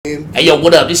Hey yo,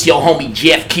 what up? This your homie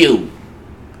Jeff Q.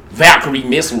 Valkyrie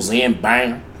missiles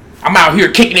inbound. I'm out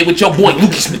here kicking it with your boy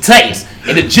Lucas Mateus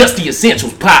and the Just the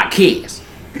Essentials podcast.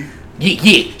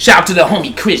 Yeah. Shout out to the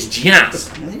homie Kris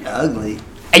Johnson. You're ugly.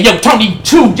 Hey yo, Tony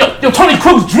Tony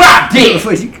Cruz drop dead. Oh,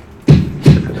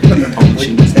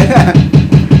 jeez.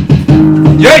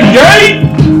 Yay!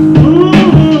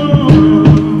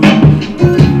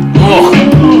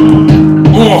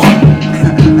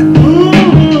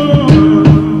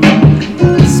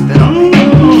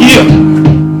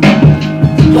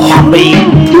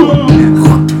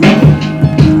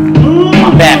 My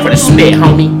bad for the spit,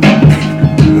 homie.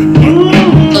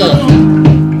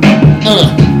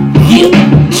 Yeah.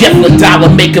 Jeff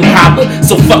LaDollar make him holler.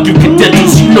 So fuck you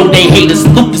credentials. You know they hate us.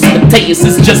 Lucas Mateus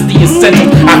is just the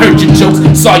essentials. I heard your jokes,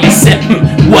 saw your set.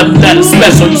 Wasn't nothing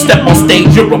special. You step on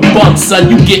stage, you're a bum,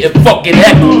 son. You getting fucking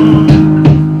heckled.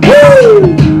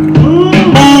 Woo!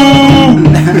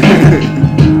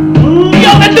 Yo,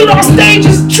 that dude on stage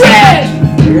is trash.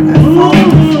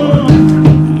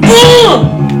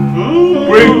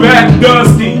 Bring back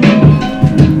Dusty.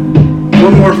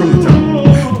 One more from the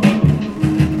top.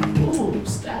 Ooh,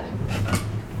 static.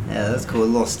 Yeah, that's cool. The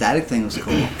little static thing was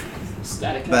cool.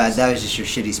 Static. But that was just your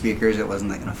shitty speakers. It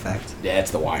wasn't like an effect. Yeah,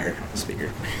 it's the wired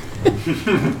speaker.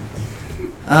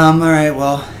 Alright,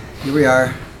 well, here we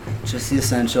are. Just the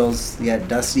essentials. You got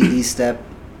Dusty E-Step.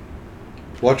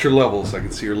 Watch your levels. I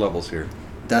can see your levels here.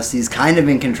 Dusty's kind of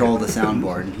in control of the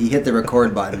soundboard. He hit the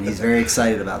record button. He's very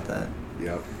excited about that.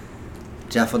 Yep.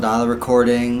 Jeff LaDollar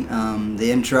recording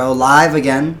the intro live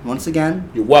again, once again.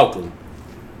 You're welcome.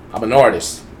 I'm an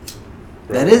artist.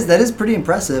 That is pretty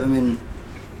impressive. I mean,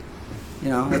 you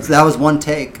know, that was one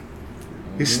take.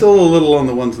 He's still a little on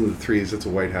the ones and the threes. It's a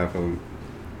white half of him.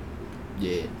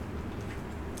 Yeah.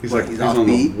 He's What, like he's on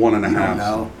offbeat? the 1.5. You don't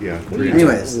know. Yeah. 3.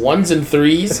 Anyways. Ones and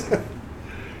threes.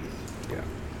 Yeah.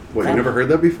 What, you never heard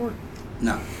that before?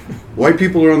 No. White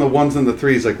people are on the ones and the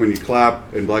threes, like when you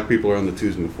clap, and black people are on the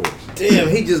twos and the fours. Damn,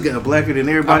 he just got blacker than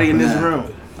everybody in this Yeah.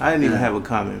 room. I didn't even have a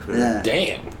comment for that.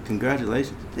 Yeah. Damn.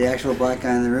 Congratulations. The actual black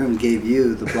guy in the room gave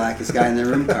you the blackest guy in the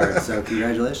room card, so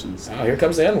congratulations. Oh, here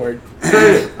comes the N-word.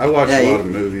 I watch Yeah, a lot of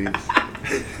movies.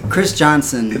 Kris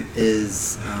Johnson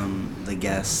is the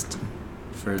guest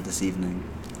for this evening,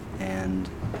 and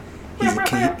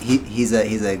he's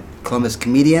a Columbus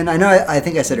comedian. I know. I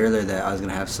think I said earlier that I was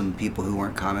gonna have some people who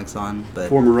weren't comics on, but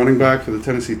Former running back for the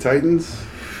Tennessee Titans,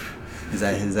 is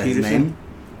that his Peterson? name?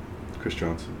 Kris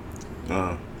Johnson.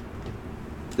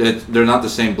 They're not the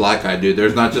same black guy, dude.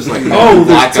 There's not just like Oh,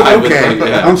 black guy with okay. like,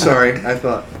 yeah. I'm sorry. I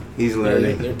thought. He's They're,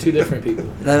 learning. they're two different people.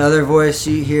 That other voice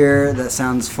you hear that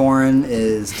sounds foreign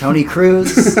is Tony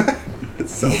Cruz. It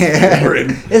sounds Yeah.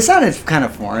 boring. It sounded kind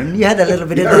of foreign. You had that little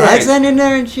bit of Yeah, the right. accent in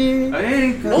there and shit. Hey,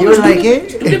 You were like it.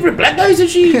 Two different black guys and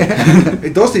shit. Hey,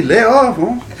 Dusty, lay off,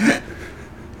 huh?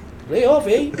 Lay off,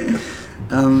 eh?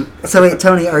 So wait,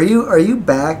 Tony, are you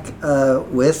back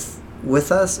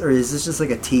with us, or is this just like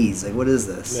a tease? Like, what is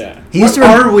this? Yeah. He used What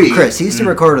to are we? Chris, he used to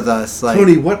record with us. Like,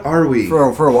 Tony, what are we?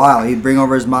 for a while. He'd bring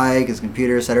over his mic, his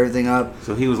computer, set everything up.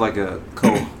 So he was like a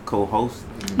co-host.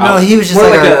 No, he was just more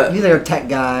like like our, a he's like our tech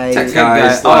guy. Tech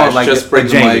guy slash like just a bring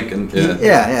the Jamie. mic and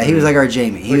Yeah, he was like our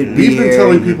Jamie. He Like, would be we've been here,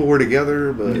 telling and- people we're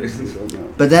together, but we don't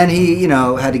know. But then he,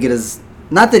 had to get his.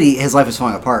 Not that his life was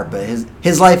falling apart, but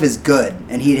his life is good,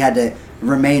 and he had to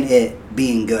remain it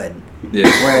being good. Yeah.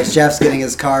 Whereas Jeff's getting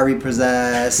his car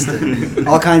repossessed and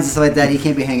all kinds of stuff like that. He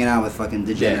can't be hanging out with fucking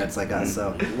degenerates like us.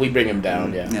 So We bring him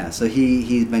down, yeah. yeah, so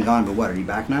he's been gone. But what? Are you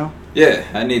back now? Yeah,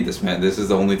 I need this, man. This is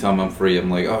the only time I'm free.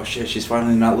 I'm like, oh shit, she's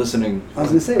finally not listening. I was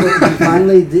gonna say, what, did you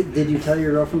finally did you tell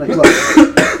your girlfriend like,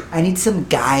 look, I need some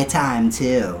guy time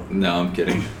too? No, I'm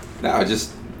kidding. No,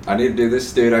 I need to do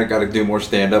this, dude. I got to do more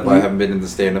stand-up. I haven't been in the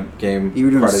stand-up game You were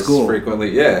doing quite as school.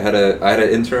 frequently. Yeah, I had an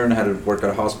intern, had to work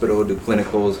at a hospital, do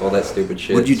clinicals, all that stupid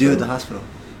shit. What'd you do so at the hospital?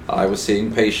 I was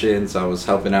seeing patients. I was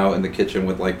helping out in the kitchen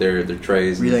with like their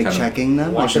trays. Were you and like kinda- checking them,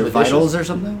 like washing their the dishes? vitals or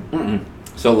something? Mm-mm.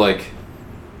 So like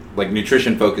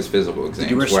nutrition focused physical exams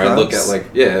you wear where I look at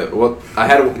scrubs? well I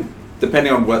had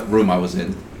depending on what room I was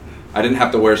in, I didn't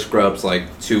have to wear scrubs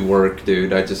like to work,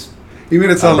 dude. I just You made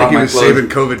it sound I like he brought was my clothes. saving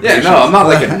COVID Yeah, patients. no, I'm not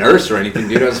like a nurse or anything,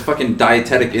 dude. I was a fucking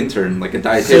dietetic intern, like a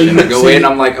dietitian. I go so in, you-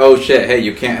 I'm like, oh shit, hey,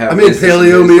 you can't have. I made this, this,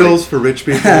 paleo and this. meals for rich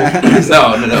people.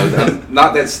 No,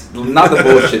 not the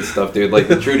bullshit stuff, dude. Like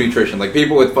the true nutrition, like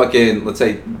people with fucking, let's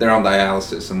say they're on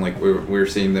dialysis and like we were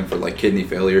seeing them for like kidney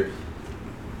failure.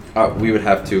 We would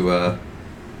have to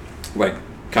like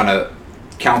kind of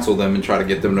counsel them and try to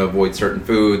get them to avoid certain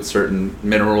foods, certain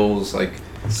minerals, like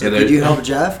So could you help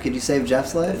Jeff? Could you save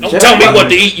Jeff's life? Don't tell me what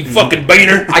to eat, you fucking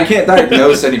beaner. I can't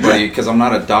diagnose anybody because I'm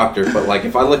not a doctor, but like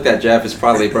if I looked at Jeff, it's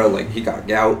probably like he got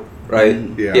gout, right?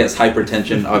 Yeah. He has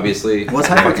hypertension, obviously. What's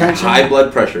hypertension? High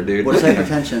blood pressure, dude. What is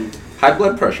hypertension? High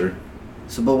blood pressure.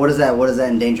 So, but what is that? What is that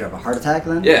in danger of? A heart attack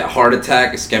then? Yeah, heart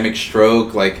attack, ischemic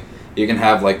stroke. Like you can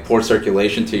have like poor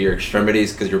circulation to your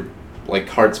extremities because your like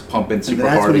heart's pumping super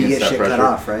that's hard when you against get that shit pressure. cut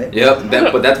off, right? Yep,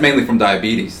 but that's mainly from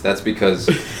diabetes. That's because.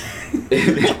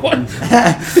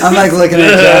 I'm like looking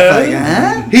at Jeff like,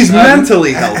 huh? He's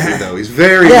mentally healthy though. He's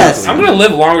very Yes. I'm mentally gonna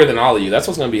live longer than all of you. That's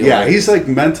what's gonna be. Yeah, hilarious. he's like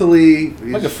mentally.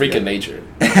 I'm like a freak of nature.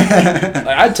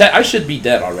 Like, I should be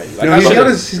dead already. Like, No, I he's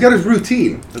should- got his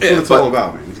routine. That's Yeah, what it's but- all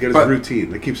about, man. He's got his but- routine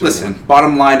that keeps him Listen, going.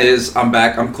 bottom line is I'm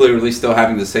back. I'm clearly still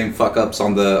having the same fuck ups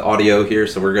on the audio here,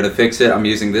 so we're gonna fix it. I'm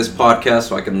using this podcast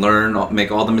so I can learn,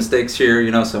 make all the mistakes here,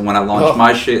 you know. So when I launch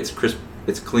my shit, it's crisp,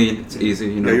 it's clean, it's easy,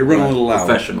 you know. Yeah, you're running a little loud.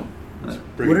 Professional.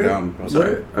 Bring What it are, down.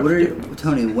 what are you,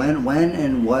 Tony? When are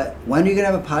you gonna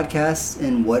have a podcast,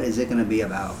 and what is it gonna be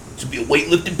about? Should be a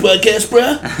weightlifting podcast,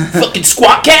 bruh. Fucking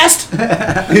squat cast.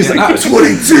 He's like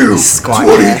 22, Squat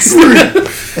 23,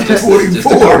 Just a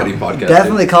 24. comedy podcast.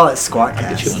 Definitely call it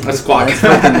Squatcast. A squat.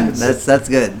 That's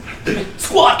good.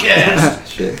 Squat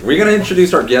cast. Shit. We're gonna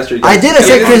introduce our guest. Or you I guys- did. I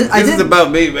said Chris. I This is did.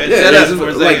 about me, man. Yeah, Shut this up is for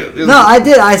a like- second. No, I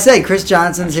did. I said Kris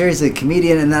Johnson's here. He's a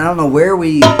comedian, and I don't know where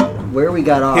we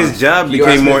got off. His job You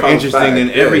asked became me more if I was interesting than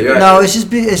back. Yeah, everything. yeah. No,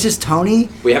 it's just Tony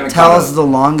We haven't tells caught the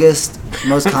longest,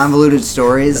 most convoluted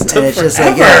stories, and it's just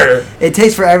like forever. it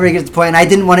takes forever to get to the point. And I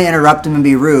didn't want to interrupt him and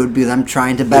be rude because I'm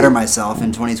trying to better myself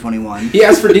in 2021. He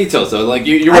asked for details though. Like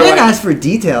you were I didn't like, ask for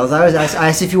details. I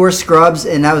asked if you wore scrubs,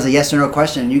 and that was a yes or no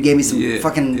question. And you gave me some Yeah.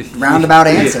 fucking roundabout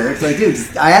answer. It's like, dude,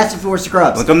 I asked if you wore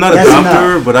scrubs. Like, I'm not Yes a or no.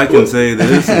 doctor, but I can say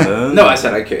this. No, I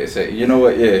said okay. Say you know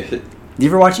what? Yeah. Do you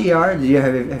ever watch ER? Have you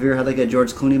ever had like a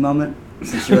George Clooney moment?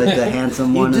 Since you're like the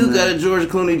handsome You one. do in got the- a George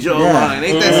Clooney Yeah. jawline.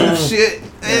 Ain't that some shit?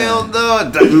 Hell no.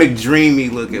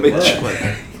 McDreamy looking. Like,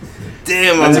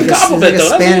 damn, That's I'm a It's compliment, like a though.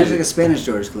 That's Spanish, good. like a Spanish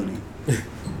George Clooney.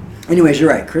 Anyways, you're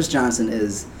right. Kris Johnson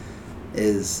is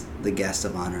the guest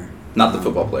of honor. Not the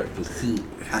football player.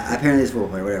 Apparently, he's a football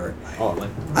player. Whatever. Oh, man.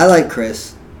 I like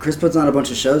Chris. Chris puts on a bunch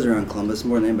of shows around Columbus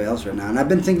more than anybody else right now, and I've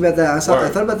been thinking about that. I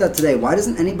thought about that today. Why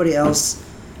doesn't anybody else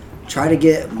try to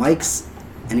get mics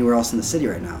anywhere else in the city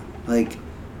right now? Like,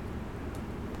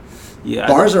 yeah,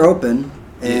 bars are open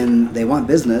and they want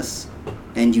business,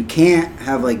 and you can't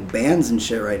have like bands and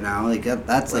shit right now. Like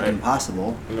that's like Right.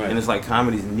 impossible. and it's like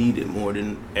comedy's needed more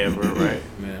than ever, right?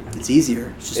 Man. It's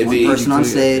easier. It's just It'd one be person on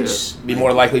easy to- stage. Be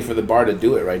more likely for the bar to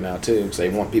do it right now too, because they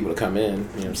want people to come in. You know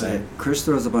what I'm saying? Like, Chris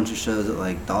throws a bunch of shows at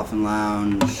like Dolphin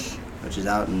Lounge, which is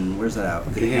out in where's that out?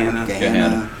 Gahanna.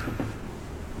 Gahanna.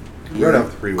 Right off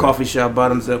the freeway. Coffee shop,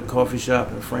 Bottoms Up Coffee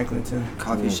Shop in Franklinton.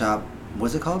 Coffee shop.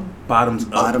 What's it called? Bottoms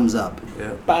Up. Bottoms Up.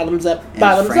 Yeah, Bottoms up, And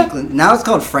bottoms up. Franklin. Now it's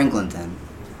called Franklinton.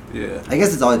 yeah. I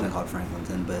guess it's always been called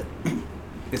Franklinton, but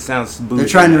It sounds bougie. they're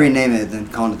trying to rename it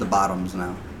and calling it the Bottoms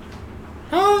now.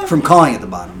 Huh? From calling it the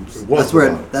Bottoms. It was That's the where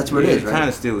Bottoms. that's where Yeah, it is, it kind right?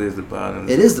 of still is the Bottoms.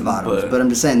 It is the Bottoms, but I'm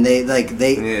just saying they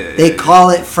Yeah, call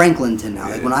it Franklinton now.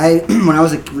 Like Yeah. when I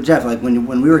was with Jeff, like when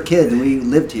we were kids and we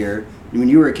lived here, when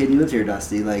you were a kid and you lived here,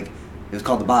 Dusty, like it was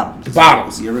called the Bottoms. The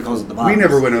Bottoms. Everybody calls it the Bottoms. We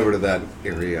never went over to that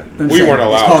area. But I'm We saying, weren't it's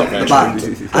allowed called to the venture.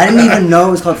 Bottoms. I didn't even know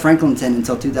it was called Franklinton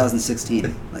until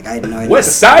 2016. Like I had no idea.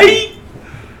 West Side.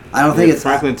 I don't think it's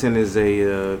Franklinton is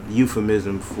a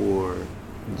euphemism for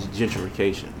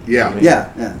gentrification. Yeah.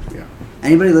 Yeah. Yeah.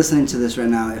 Anybody listening to this right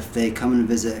now, if they come and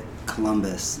visit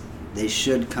Columbus, they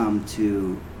should come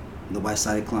to the west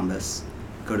side of Columbus.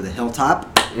 Go to the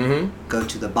Hilltop. Mm-hmm. Go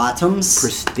to the Bottoms.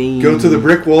 Pristine. Go to the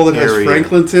brick wall that has area.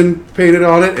 Franklinton painted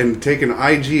on it and take an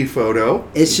IG photo.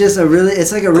 It's just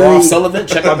it's like a Go really, off Sullivan.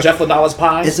 Check out Jeff Ladala's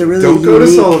pie. it's a really Don't go to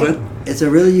unique- Sullivan. It's a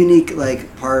really unique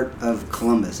like part of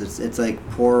Columbus. It's like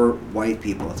poor white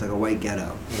people. It's like a white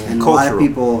ghetto, and a lot of Cultural.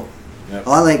 people. Yep. A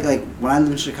lot like when I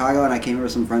lived in Chicago and I came here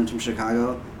with some friends from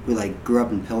Chicago who like grew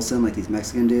up in Pilsen, like these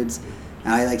Mexican dudes,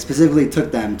 and I like specifically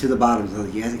took them to the Bottoms. I was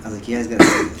like, you guys gotta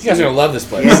see this. You guys are gonna love this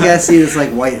place. You guys gotta see this like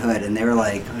white hood, and they were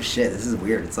like, oh shit, this is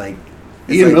weird. It's like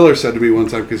Ian like- Miller said to me one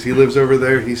time, because he lives over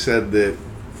there, he said that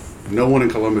no one in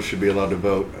Columbus should be allowed to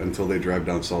vote until they drive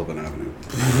down Sullivan Avenue.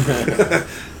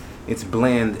 It's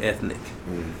bland ethnic.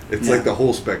 It's Yeah. like the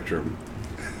whole spectrum.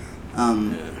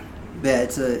 Yeah,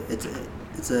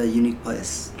 it's a unique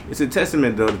place. It's a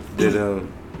testament, though,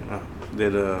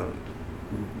 that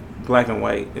black and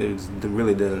white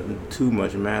really doesn't too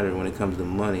much matter when it comes to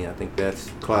money. I think that's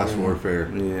Class warfare.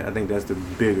 Yeah, I think that's the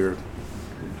bigger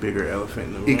elephant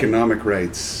in the room. Economic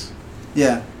rights.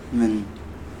 Yeah, I mean,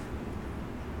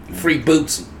 Free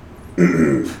boots.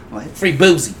 What? Free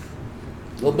Boozy.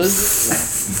 Little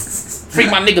Boozy. Free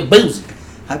my nigga Boozy.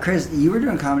 Chris, you were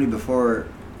doing comedy before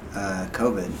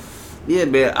COVID. Yeah,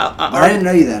 man. I didn't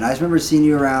know you then. I just remember seeing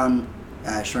you around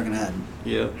Shrunken Head.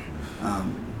 Yeah.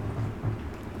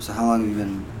 So how long have you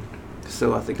been?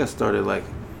 So I think I started like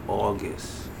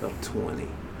August of 20.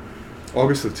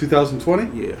 August of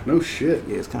 2020? Yeah. No shit.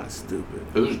 Yeah, it's kind of stupid.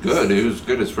 It was good. It was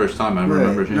good his first time. I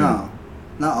remember him. No,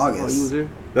 not August. Oh, you was there?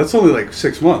 That's only like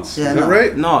 6 months. Yeah, Is that no.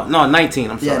 right? No,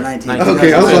 19. I'm sorry. Yeah, 19.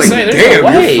 Okay, I was like, Say, there's damn,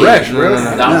 no way. you're fresh, No, bro. no,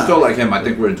 no. No, I'm still like him. I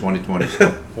think we're in 2020.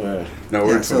 So. No, we're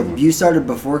Yeah, in so 21. you started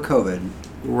before COVID,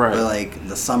 Right. or like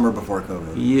the summer before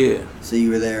COVID. Yeah. So you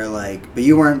were there but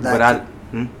you weren't that.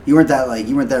 But You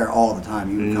weren't there all the time.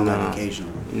 You would come No. out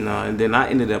occasionally. No, and then I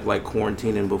ended up like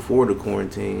quarantining before the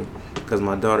quarantine because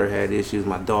my daughter had issues.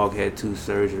 My dog had 2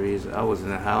 surgeries. I was in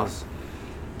the house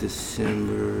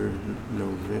December,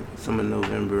 November, some of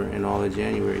November, and all of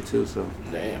January too. So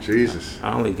Damn. Jesus.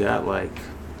 I only got like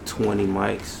 20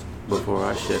 mics before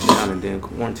I shut down, and then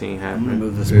quarantine I'm gonna happened.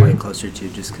 move this Yeah. mic closer to you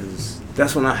just because.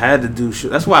 That's when I had to do shit.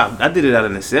 That's why I did it out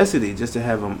of necessity, just to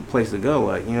have a place to go.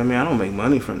 Like, you know what I mean? I don't make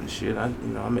money from this shit. I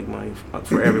make money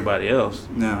for everybody else.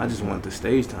 No. I just want the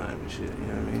stage time and shit. You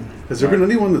know what I mean? Has there been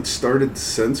anyone that started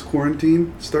since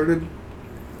quarantine started?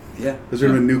 Yeah. Has there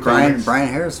been new Brian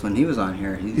comics? Harris, when he was on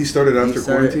here, He started after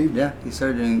quarantine? Yeah, he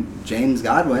started doing. James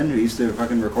Godwin, who used to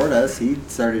fucking record us, he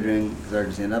started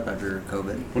to stand up after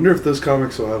COVID. Wonder if those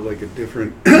comics will have like a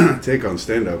different take on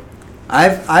stand-up.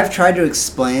 I've tried to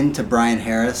explain to Brian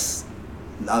Harris.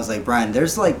 I was like, Brian,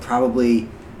 there's like probably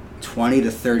 20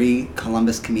 to 30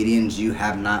 Columbus comedians you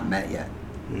have not met yet.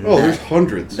 Oh, there's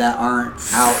hundreds. That aren't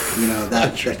out,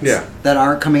 Yeah. that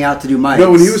aren't coming out to do mics.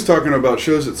 No, when he was talking about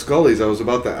shows at Scully's, I was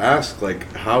about to ask, like,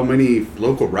 how many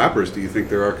local rappers do you think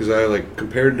there are? Because I, like,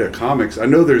 compared to comics, I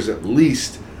know there's at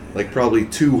least, like, probably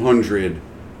 200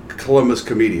 Columbus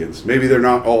comedians. Maybe they're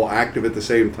not all active at the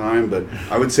same time, but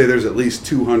I would say there's at least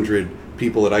 200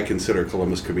 people that I consider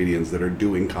Columbus comedians that are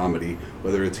doing comedy,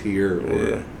 whether it's here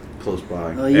or close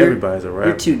by. Well, Everybody's a You're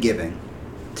rapper. too giving.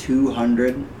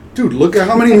 200. Dude, look at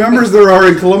how many members there are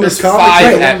in Columbus There's Comedy.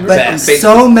 5 Club. at But best.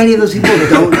 so many of those people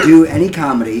don't do any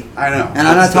comedy. I know. And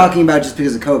I'm not talking about just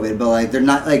because of COVID, but like they're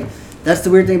not like that's the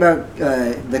weird thing about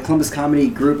the Columbus Comedy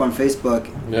group on Facebook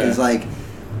is like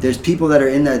there's people that are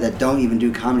in there that don't even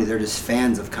do comedy. They're just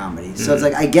fans of comedy. So it's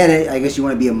like I get it. I guess you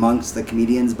want to be amongst the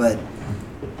comedians, but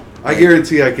I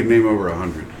guarantee I can name over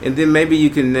 100. And then maybe you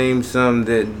can name some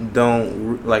that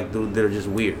don't, like, they're just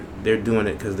weird. They're doing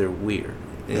it because they're weird.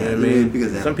 You know what I mean? because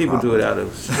they have Some a people do problem. it out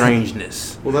of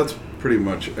strangeness. Well, that's pretty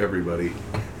much everybody.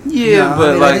 Yeah, No, but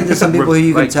I mean, like I think there's some people who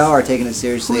you can like, tell are taking it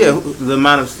seriously. Yeah, the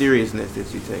amount of seriousness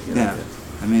that you take. Yeah.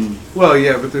 I mean, Well,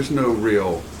 yeah, but there's no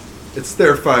real. It's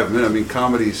their 5 minutes. I mean,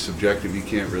 comedy's subjective. You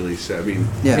can't really say. I mean,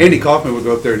 Yeah. Andy Kaufman would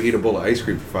go up there and eat a bowl of ice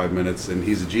cream for 5 minutes, and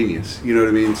he's a genius. You know what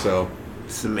I mean? So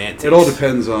Semantics. it all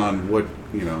depends on what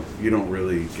you know. You don't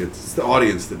really get. It's the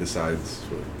audience that decides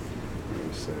what you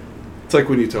know, say. It's like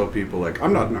when you tell people, like,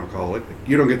 I'm not an alcoholic. Like,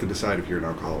 you don't get to decide if you're an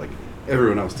alcoholic.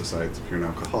 Everyone else decides if you're an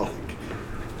alcoholic.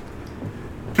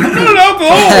 I'm not an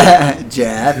alcoholic.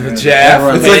 Jab.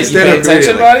 Jab. It's Hey, like you stand-up pay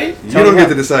attention, comedian. buddy? Like, you don't get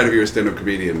to decide if you're a stand-up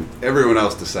comedian. Everyone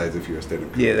else decides if you're a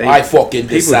stand-up comedian. Yeah, I fucking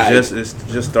people decide.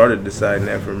 just started deciding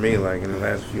that for me, like in the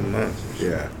last few months.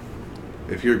 Yeah.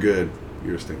 If you're good,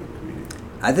 you're a stand-up comedian.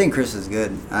 I think Chris is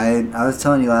good. I was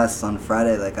telling you last on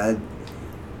Friday, like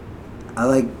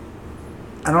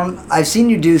I've seen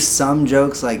you do some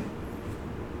jokes like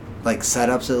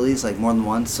setups at least, like more than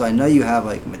once. So I know you have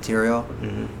like material,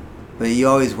 but you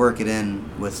always work it in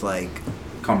with like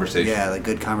Conversation. like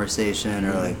good conversation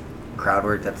or like crowd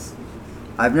work.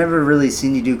 I've never really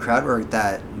seen you do crowd work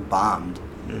that bombed.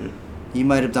 You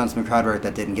might have done some crowd work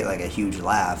that didn't get like a huge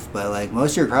laugh, but like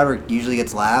most of your crowd work usually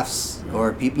gets laughs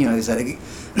or people. You know, there's a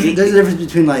difference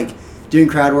between like doing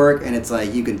crowd work and it's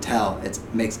like you can tell it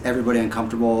makes everybody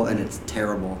uncomfortable and it's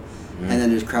terrible, and then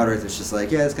there's crowd work that's just like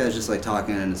this guy's just like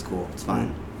talking and it's cool, it's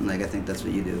fine. And like I think that's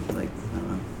what you do. Like I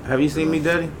don't know. Have you seen me,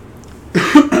 Daddy?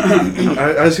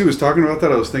 As he was talking about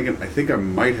that, I was thinking, I think I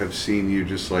might have seen you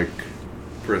just like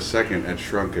for a second at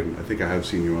Shrunken. I think I have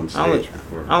seen you on stage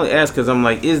before. I only ask because I'm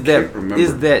like, is Can't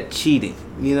remember. that cheating?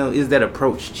 You know, is that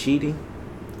approach cheating?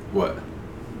 What?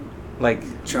 Like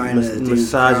Trying to do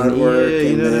massaging, crowd work yeah, you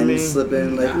and know what I then mean? slip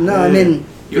in like no, I mean.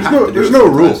 There's no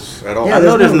rules at all. Yeah, I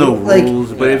know there's no like-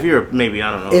 rules, but if you're maybe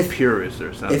I don't know If- a purist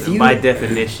or something, if you- by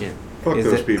definition, Fuck is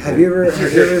those it- people. Have you ever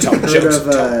heard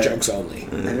of jokes only.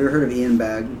 Have you ever heard of Ian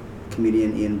Bagg,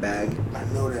 comedian Ian Bagg? I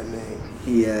know that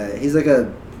name. He's like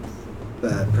a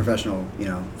professional,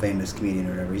 famous comedian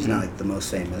or whatever. He's not like the most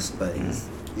famous, but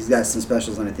He's got some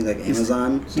specials on I think like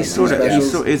Amazon. He's some sort of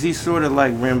specials. is he sort of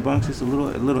like rambunctious, a little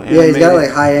animated? Yeah, he's got like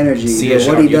high energy. See But his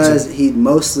what shit he on does, he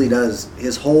mostly does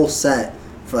his whole set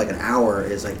for like an hour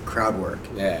is like crowd work.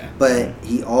 Yeah. But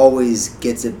he always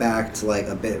gets it back to like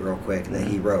a bit real quick that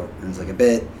he wrote, and it's like a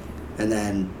bit, and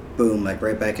then boom, like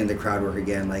right back into crowd work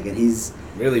again. Like, and he's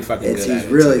Really fucking good. he's at it,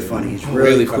 really too. funny. He's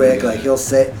really fucking quick. good. Like he'll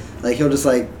say, like he'll just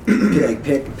like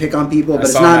pick on people, but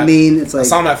it's saw not that- mean. It's I like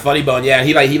saw him at Funny Bone. Yeah,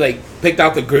 he picked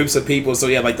out the groups of people. So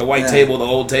he had like the white Yeah. table, the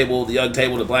old table, the young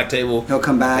table, the black table. he'll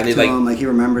come back And to he, like, him. Like he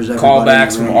remembers everybody. Callbacks in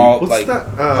the from room. all What's like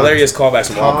that, hilarious callbacks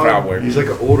from all Todd, crowd work. He's like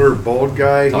an older bald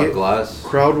guy. Todd He- Glass.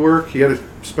 Crowd work. He had a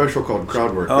special called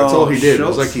Crowd Work. That's Oh, all he did. It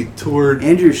was Schultz? like he toured.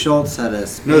 Andrew Schultz had a.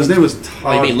 No, his name was Todd.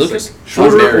 Oh, you mean Lucas?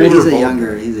 Shorter, Todd Berry. older, He's a bald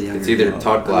younger. guy. He's a younger. It's either guy.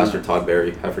 Todd Glass or Todd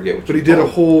Berry. I forget which. But he did a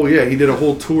whole he did a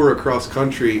whole tour across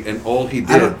country, and all he I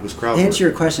did don't- was crowd To work. answer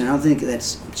your question, I don't think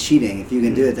that's cheating. If you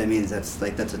can do it, that means that's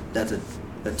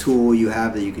a tool you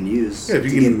have that you can use. Yeah, if to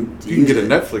you can get, to you can use get a it.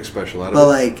 Netflix special out of But it.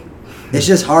 like, it's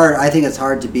just hard. I think it's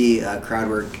hard to be a crowd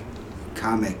work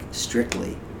comic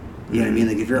strictly. You know what I mean?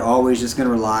 Like if you're always just gonna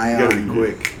rely You gotta be on,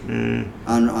 quick.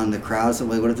 on the crowd, so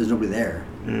like, what if there's nobody there?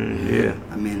 Yeah.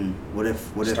 I mean, what if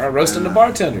Start roasting I the don't know.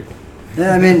 bartender.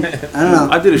 Yeah, I mean, I don't know.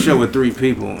 I did a show with 3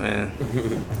 people, and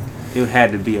it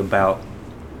had to be about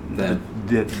Them.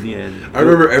 yeah. I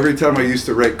remember every time I used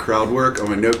to write crowd work on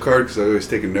my note card, because I always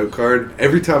take a note card.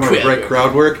 Every time I would write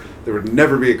crowd work, there would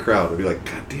never be a crowd. I'd be like,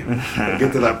 God damn it. I'd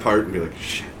get to that part and be like,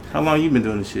 shit. How long you been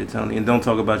doing this shit, Tony? And don't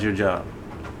talk about your job.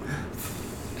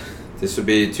 This would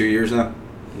be 2 years now.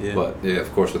 Yeah. But yeah,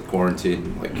 of course with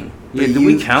quarantine, like Yeah, do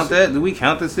we count that? Do we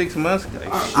count the 6 months?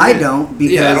 Like, I don't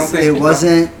because Yeah, I don't think it we don't.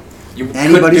 wasn't. you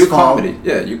Anybody's couldn't do fault. comedy.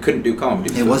 Yeah, you couldn't do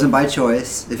comedy. It so- wasn't by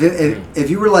choice. If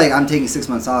you were like, I'm taking 6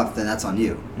 months off, then that's on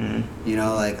you. Mhm. You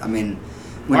know, like I mean,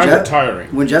 I'm retiring.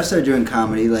 when Jeff started doing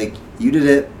comedy, like you did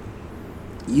it.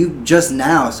 You just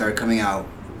now started coming out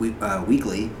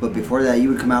weekly, but before that, you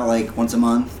would come out like once a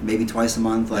month, maybe twice a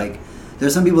month. Like,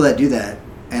 there's some people that do that,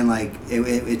 and like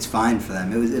it's fine for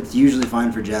them. It's usually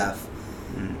fine for Jeff.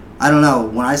 I don't know.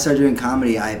 When I started doing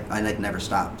comedy, I like never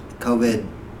stopped. COVID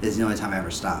is the only time I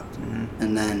ever stopped.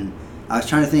 And then I was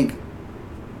trying to think.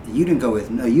 You didn't go with.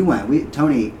 No, you went.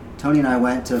 Tony and I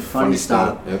went to Funny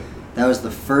Stop. Yep. That was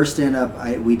the first stand-up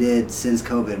we did since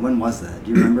COVID. When was that?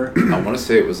 Do you remember? I want to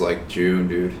say it was like June,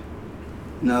 dude.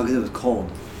 No, because it was cold.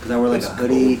 Because I wore like It's a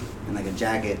hoodie and like a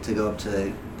jacket to go up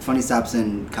to Funny Stops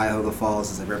in Cuyahoga Falls.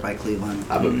 It's like right by Cleveland.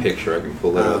 I have a picture I can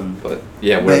pull it Um, up, but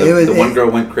yeah, but where it was- the one girl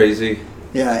went crazy.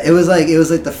 Yeah, it was like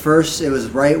the first. It was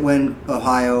right when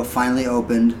Ohio finally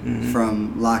opened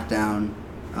from lockdown,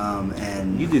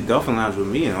 and you did Dolphin Lounge with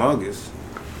me in August.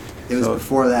 it was so-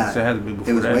 before that. so it had to be before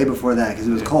It was that. way before that because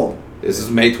it was Yeah. cold. This is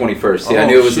May 21st. See, I Oh,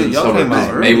 knew it was shit, in y'all summer. came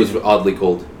out May early. was oddly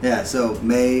cold. Yeah, so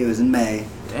May. It was in May.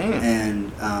 Damn.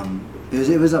 And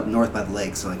it was up north by the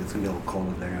lake, so like it's gonna be a little cold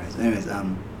up there, anyways.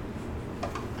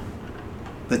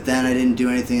 But then I didn't do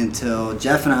anything until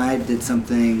Jeff and I did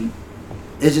something.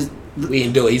 It's just We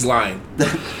didn't do it. He's lying.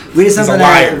 we did something. a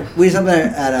liar. We did something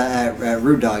at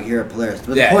Rude Dog here at Polaris.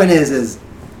 But Yeah. the point is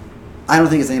I don't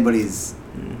think it's anybody's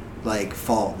like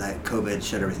fault that COVID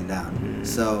shut everything down.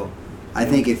 So I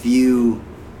think if you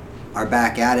are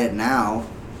back at it now,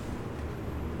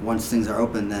 once things are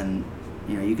open, then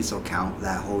you can still count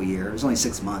that whole year. It was only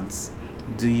 6 months.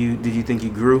 Did you think you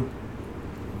grew?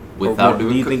 Without Or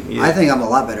doing do you co- think? Yeah. I think I'm a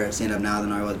lot better at stand up now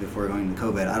than I was before going to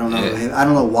COVID. I don't know. Yeah. I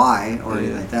don't know why or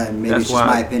anything Yeah. like that. Maybe That's it's just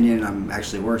why- my opinion. I'm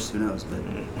actually worse. Who knows? But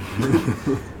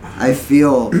I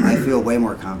feel way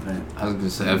more confident. I was gonna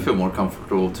say I feel more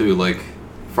comfortable too. Like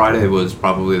Friday was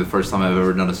probably the first time I've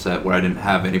ever done a set where I didn't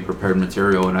have any prepared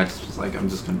material, and I just was like, I'm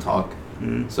just gonna talk.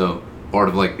 So part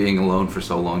of like being alone for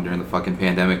so long during the fucking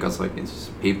pandemic, I was like, it's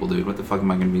just people, dude. What the fuck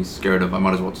am I gonna be scared of? I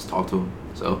might as well just talk to them.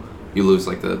 So you lose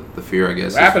like the fear, I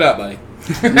guess. Wrap it up, buddy.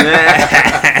 I don't know.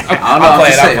 I'll I'm play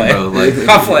just it, I'll saying, play it. bro. Like,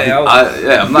 I'll play it.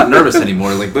 yeah, I'm not nervous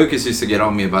anymore. Like Lucas used to get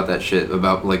on me about that shit,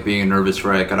 about like being a nervous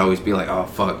wreck. I'd always be like, oh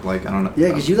fuck, like I don't know. Yeah,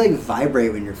 because you like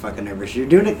vibrate when you're fucking nervous. You're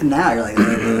doing it now. You're like,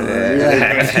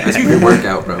 It's a good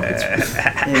workout, bro. It's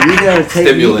you need to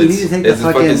take. You need to take the It's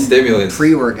fucking fucking stimulants.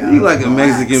 pre-workout. You like a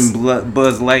Relax. Mexican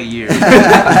Buzz Lightyear.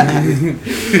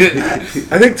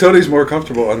 I think Tony's more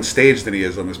comfortable on stage than he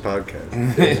is on this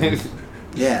podcast.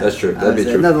 Yeah, That's true. That'd be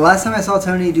true. No, the last time I saw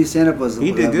Tony do stand up was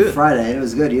He did good. Friday, and it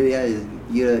was good. You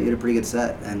had a pretty good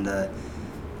set, and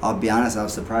I'll be honest, I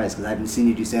was surprised because I haven't seen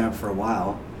you do stand up for a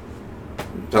while.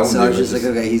 Telling So you, I was just like,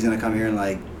 okay, he's gonna come here and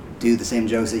like do the same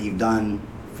jokes that you've done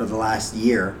for the last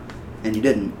year, and you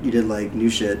didn't. You did like new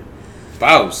shit.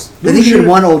 Spouse. I think you did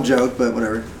one old joke, but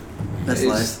whatever. That's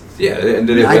life. Yeah, and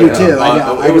I do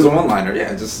too. It was a one-liner.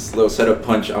 Yeah, just a little setup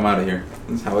punch. I'm out of here.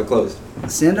 That's how it closed.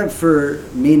 Stand up for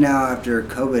me now after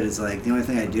COVID is like the only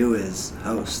thing I do is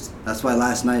host. That's why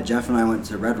last night Jeff and I went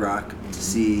to Red Rock to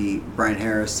see Brian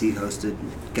Harris. He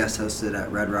guest hosted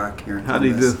at Red Rock here in How did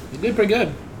he Columbus. do? You did pretty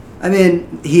good. I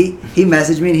mean, he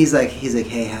messaged me and he's like,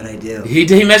 hey, how'd I do? He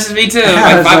messaged me too.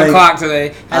 I was Like 5 like- o'clock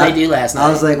today. How'd I do last night? I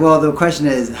was like, well, the question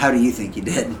is, how do you think you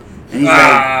did?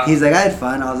 And he's like, I had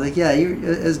fun. I was like, yeah,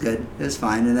 it was good. It was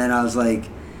fine. And then I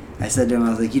said to him, I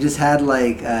was like, you just had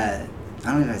like, I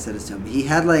don't know if I said this to him, but he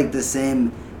had like the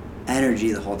same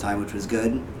energy the whole time, which was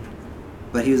good.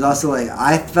 But he was also like,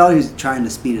 I felt he was trying to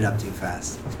speed it up too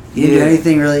fast. He didn't do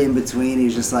anything really in between. He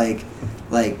was just like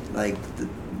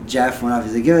Jeff went off.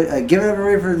 He's like, give it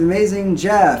everybody for the amazing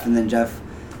Jeff. And then Jeff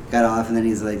got off, and then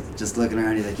he's like, just looking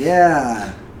around. He's like,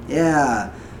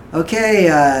 yeah,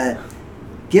 okay.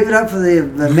 Give it up for the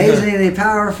amazingly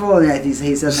powerful. And he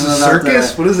said something about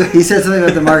circus? What is it? He said something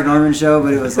about the Mark Norman show,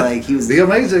 but it was like he was The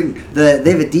amazing. they have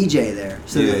a DJ there.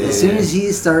 So Yeah, as soon as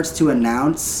he starts to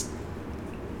announce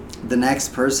the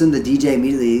next person, the DJ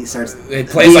immediately starts. It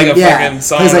plays like a fucking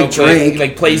song. Plays like real quick. Drake. He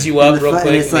like plays you up And the real fu- and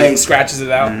quick. it's And like- scratches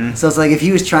it out. So it's like if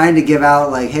he was trying to give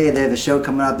out like, hey, they have a show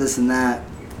coming up, this and that.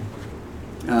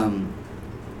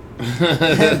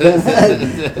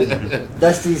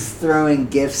 Dusty's throwing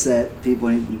gifts at people.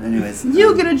 Anyways,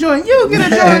 You get a joint. You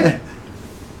get a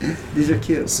joint. These are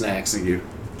cute. Snacks. Thank you.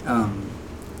 Um,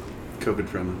 COVID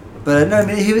friendly. but no, I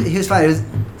mean he was fine. It was,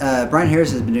 Brian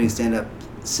Harris has been doing stand up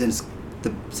since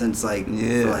like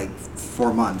Yeah. for like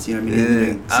 4 months. You know what I mean? He's been Yeah,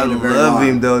 doing I stand-up very love long.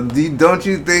 him though. Don't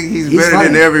you think he's He's better funny.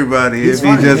 than everybody He's if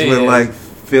funny. he just Yeah, would yeah. like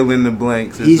fill in the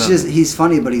blanks? Or He's something. he's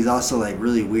funny, but he's also like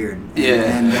really weird.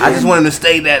 And I just want him to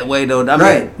stay that way though. I mean,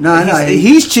 Right. No, I know.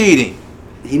 he's cheating.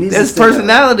 He needs His to stay that way.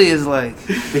 personality is like.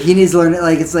 But he needs to learn it.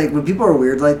 Like it's like when people are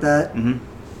weird like that. Mhm.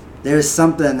 There's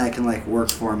something that can like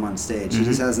work for him on stage. He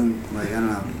just hasn't like I don't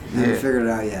know, haven't Yeah. figured it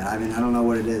out yet. I mean I don't know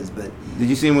what it is, but Did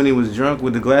you see him when he was drunk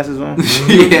with the glasses on?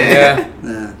 Yeah.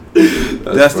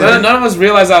 Dustin. None of us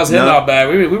realized I was hitting No. all bad.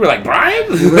 We were like, Brian?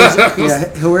 he wears,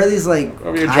 yeah, he'll wear these like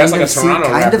Over here dressed like a Toronto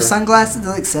kind rapper. of sunglasses,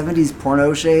 they're like 70s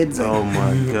porno shades. Like, Oh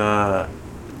my god.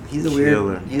 he's a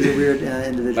killer. weird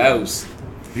individual. Bows.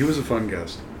 He was a fun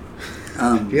guest.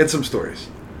 He had some stories.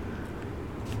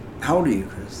 How old are you,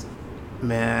 Chris?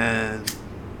 Man,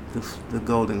 the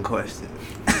golden question.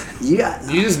 Yeah,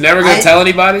 You just never gonna tell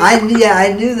anybody? I knew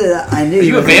that. I knew Are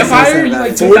you a were gonna say vampire? something You about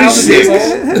like it. 2,000 years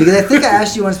 46? old? Because I think I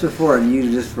asked you once before, and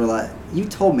you just were like, you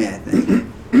told me, I think.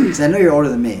 Because I know you're older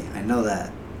than me. I know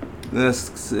that.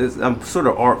 I'm sort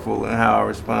of artful in how I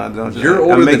respond. Don't you? You're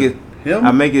I older make than it. him?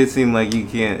 I make it seem like you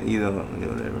can't,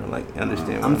 whatever. Like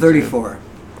understand. What I'm saying. 34.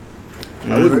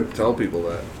 I wouldn't tell people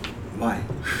that. Why?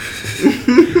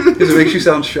 Because it makes you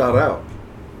sound shot out.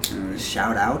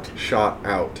 Shout out? Shot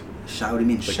out. What do you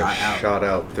mean Like shot a out? shot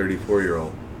out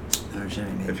 34-year-old. I don't understand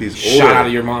what you mean. If he's older Shot out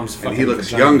of your mom's fucking and he looks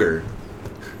vagina. younger,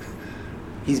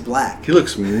 He's black. he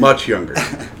looks much younger.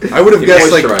 I would have He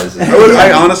guessed like moisturizes.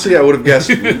 I would have guessed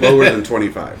lower than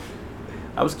 25.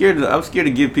 I was scared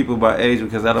to give people my age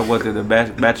because I don't want them to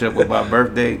match up with my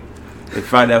birth date and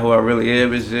find out who I really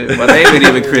am and shit. But they ain't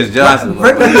even Kris Johnson.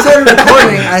 When we started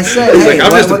recording, I said, He's hey, like,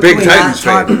 I'm just a what big can we not Titans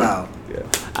talk fan. about?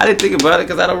 I didn't think about it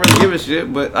because I don't really give a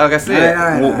shit. But like I said, All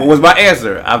right. what was my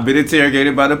answer? I've been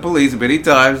interrogated by the police many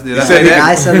times. Did I said say he that?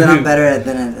 I said that I'm better at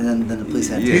than the police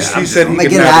had. Yeah, to. He said I'm he gonna could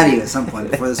get it have- out of you at some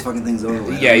point before this fucking thing's over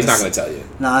with. Yeah, he's not gonna tell you.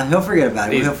 Nah, he'll forget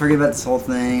about it. He'll forget about this whole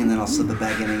thing, and then I'll slip it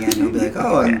back in again. He'll be like,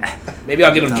 "Oh, Maybe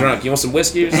I'll get him drunk. You want some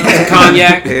whiskey or something? Some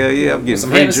cognac? Hell yeah, I'm getting Some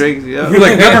free Hennessy? drinks. Yeah. You're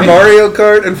like, remember Mario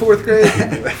Kart in 4th grade?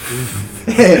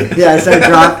 yeah." I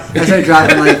started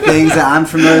dropping like things that I'm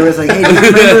familiar with. Like, hey, do you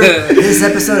remember this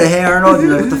episode of Hey Arnold?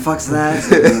 You're like, what the fuck's that?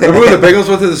 Remember when the Bengals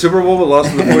went to the Super Bowl but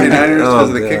lost to the 49ers because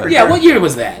of the God. kick return? Yeah, what year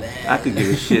was that? I could give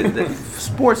a shit.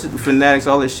 Sports fanatics,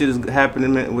 all this shit is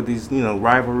happening with these,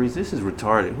 rivalries. This is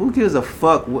retarded. Who gives a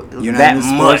fuck You're not that into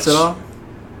much? sports at all?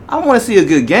 I want to see a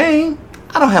good game.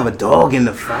 I don't have a dog in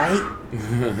the fight. You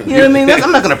know what I mean?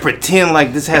 I'm not gonna pretend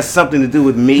like this has something to do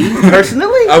with me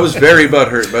personally. I was very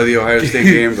butthurt by the Ohio State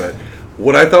game, but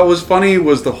what I thought was funny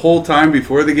was the whole time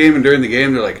before the game and during the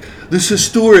game, they're like, this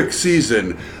historic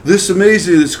season, this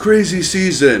amazing, this crazy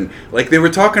season. Like, they were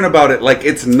talking about it like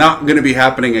it's not going to be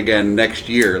happening again next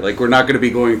year. Like, we're not going to be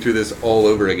going through this all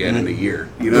over again in a year.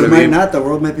 You know It what I might mean? not. The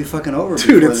world might be fucking over. Dude,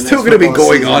 before it's the still next going to be football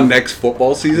going season. on next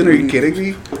football season. Are you kidding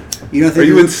me? You don't think Are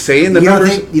you that- insane? The you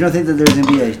numbers. you don't think that there's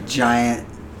gonna be a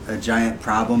giant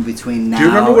problem between now? Do you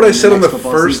remember what I and said on the next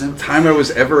football first season? time I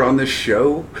was ever on this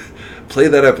show? Play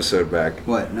that episode back.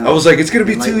 What? No. I was like, it's going to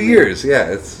be 2 Enlighten me. years. Yeah,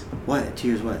 it's. What? 2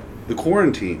 years? What? The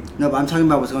quarantine. No, but I'm talking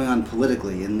about what's going on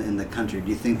politically in the country. Do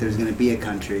you think there's going to be a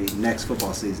country next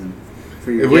football season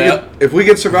for your? If we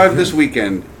could survive this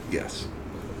weekend, yes.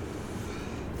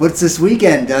 What's this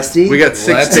weekend, Dusty? We got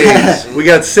 6 days. We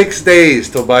got 6 days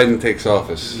till Biden takes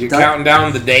office. You're counting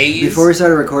down the days. Before we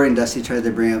started recording, Dusty tried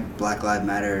to bring up Black Lives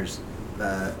Matter's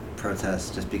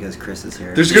protest just because Chris is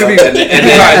here. There's going to be...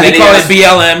 they call it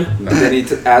BLM. No. They need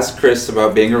to ask Chris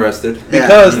about being arrested.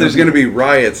 Because there's going to be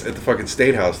riots at the fucking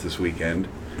State House this weekend.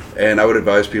 And I would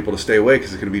advise people to stay away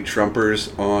because there's going to be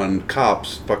Trumpers on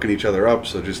cops fucking each other up.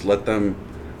 So just let them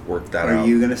work that out. Are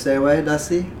you going to stay away,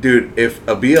 Dusty? Dude, if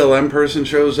a BLM person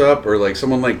shows up or like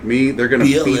someone like me, they're going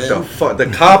to beat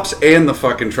the cops and the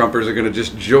fucking Trumpers are going to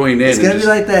just join in. It's going to be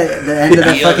like the end of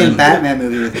the fucking Batman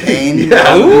movie with Bane.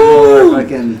 Yeah.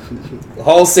 The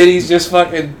whole city's just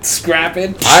fucking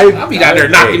scrapping. I'll be down there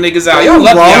knocking niggas out. You'll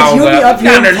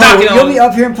Y'all be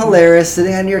up here in Polaris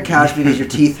sitting on your couch because your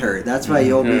teeth hurt. That's why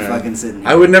you'll be fucking sitting here.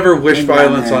 I would never wish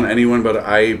violence on anyone, but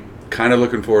I kind of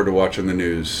looking forward to watching the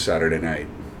news Saturday night.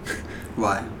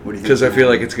 Why? What do you think? Because I feel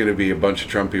like it's going to be a bunch of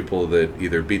Trump people that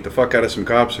either beat the fuck out of some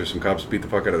cops or some cops beat the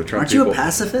fuck out of the Trump people. Aren't you a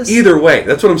pacifist? Either way,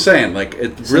 that's what I'm saying. Like,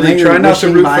 So really now try you're not to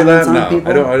wishing root for that. violence on No,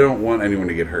 people? I don't want anyone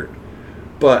to get hurt.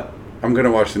 But I'm going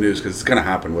to watch the news because it's going to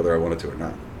happen whether I want it to or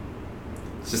not.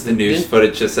 It's just the news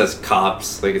footage just says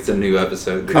cops. Like, it's a new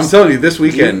episode. I'm telling you, this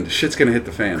weekend, shit's going to hit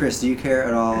the fan. Chris, do you care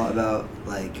at all about,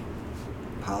 like,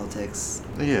 politics?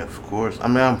 Yeah, of course. I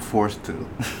mean, I'm forced to.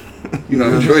 You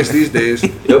know, the choice these days.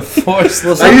 Yep. Forced.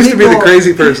 Well, I used to be the people-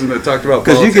 crazy person that talked about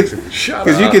politics.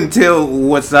 Because you can tell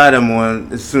what side I'm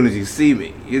on as soon as you see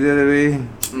me. You know what I mean?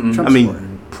 Mm-hmm. Trump I mean,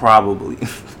 supporter. probably.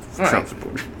 Right. Trump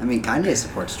supporter. I mean, Kanye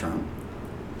supports Trump.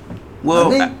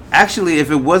 Well, Doesn't he? actually, if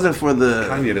it wasn't for the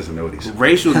Kanye doesn't know what he's saying.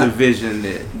 racial division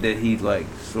that he like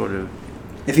sort of.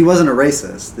 If he wasn't a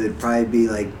racist, there'd probably be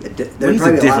like Well, he's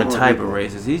a different type of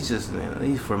racist. He's just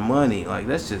he's for money. Like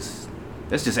that's just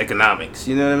economics.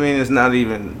 You know what I mean? It's not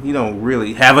even you don't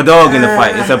really have a dog in the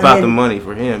fight. It's about the money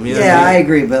for him. You know Yeah, what I I mean?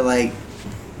 agree, but like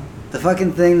the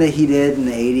fucking thing that he did in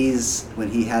the '80s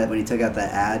when he took out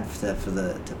that ad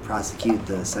to prosecute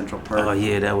the Central Park. Oh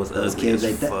yeah, that was those ugly kids.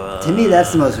 as Like, fuck. to me,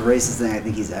 that's the most racist thing I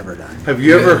think he's ever done. Have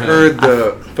you ever heard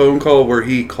the phone call where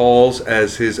he calls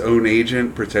as his own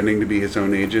agent, pretending to be his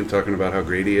own agent, talking about how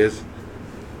great he is?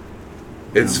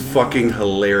 It's fucking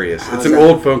hilarious. How It's is an that-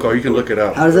 old phone call. You can look it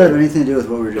up. How does that have anything to do with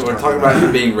what we were just We're talking talking about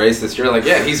him being racist. You're like,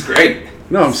 yeah, he's great.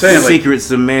 No, I'm saying like secret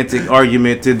semantic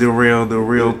argument to derail the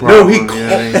real No, problem. he you know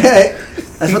what I mean?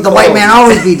 That's what the white man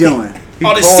always be doing.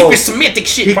 All this secret semantic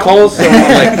shit. he bro. calls someone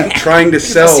like trying to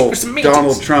sell secret semantics.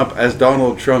 Donald Trump as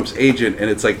Donald Trump's agent, and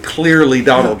it's like clearly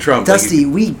Donald Trump. Like, Dusty,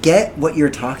 we get what you're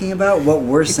talking about. What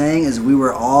we're saying is we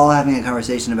were all having a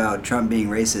conversation about Trump being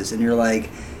racist, and you're like,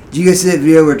 "Do you guys see that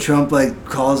video where Trump like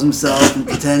calls himself and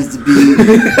pretends to be?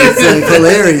 It's like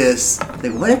hilarious."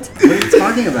 Like what? What are you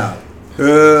talking about? I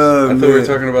thought we were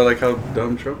talking about like how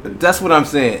dumb Trump is. That's what I'm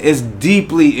saying. It's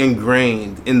deeply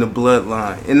ingrained in the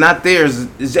bloodline, and not theirs.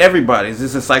 It's everybody's.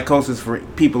 It's a psychosis for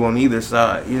people on either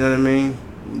side. You know what I mean?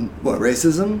 What,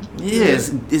 racism? Yeah,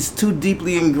 it's too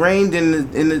deeply ingrained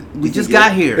in the. We You just think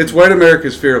got it- here. It's white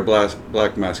America's fear of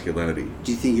black masculinity.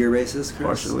 Do you think you're racist, Chris?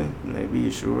 Partially, maybe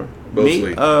you sure. Mostly.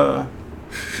 Me,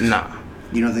 nah,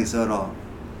 You don't think so at all?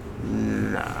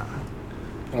 nah.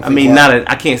 I mean,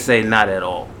 I can't say not at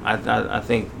all. I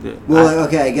think that. Well,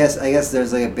 okay. I guess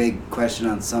there's like a big question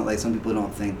on some people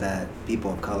don't think that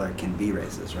people of color can be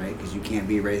racist, right? Because you can't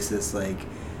be racist like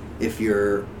if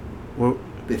you're Well,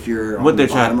 on what the they're trying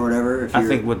bottom or whatever. If I you're,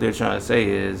 think what they're trying to say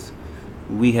is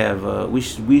we have we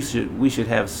should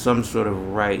have some sort of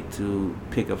right to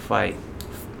pick a fight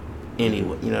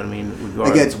anyway. You know what I mean? Regardless.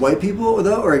 against white people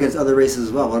though, or against other races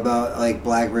as well. What about like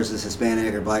black versus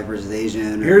Hispanic or black versus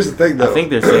Asian? Or, Here's the thing, though. I think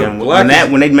they're saying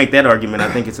when they make that argument,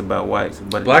 I think it's about whites,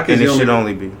 but Black is and it the should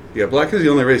only- only be. Yeah, black is the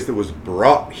only race that was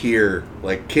brought here,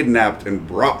 like kidnapped and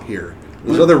brought here.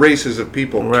 Those other races of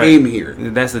people Right. came here.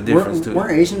 That's the difference too.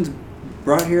 weren't Asians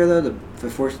brought here though to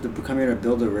forced to come here to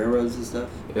build the railroads and stuff?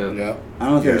 Yeah. Yeah. I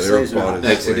don't know if they were Yeah, they were slaves or bought not. as-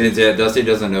 Mexicans, yeah. Dusty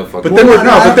doesn't know fucking. But they were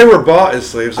Well, I- but they were bought as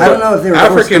slaves. I don't know if they were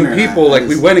forced African to or not. people. I Like we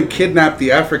just- went and kidnapped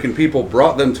the African people,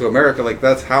 brought them to America. Like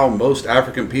that's how most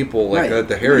African people, like Right.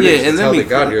 the heritage. Yeah, and that's let how me they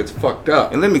got cl- here. It's fucked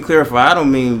up. And let me clarify, I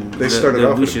don't mean They started that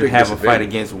off we with a should big have a fight disadvantage.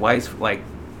 against whites like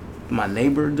my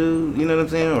neighbor dude, you know what I'm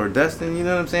saying? Or Dustin, you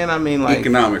know what I'm saying? I mean like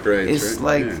Economic rights. it's right?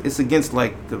 like Yeah. it's against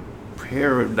like the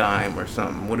paradigm or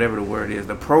something, whatever the word is,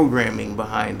 the programming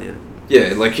behind it.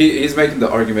 Yeah, like he's making the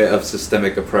argument of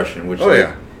systemic oppression, which Oh like,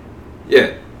 yeah.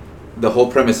 yeah, the whole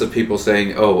premise of people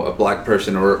saying, oh, a black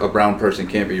person or a brown person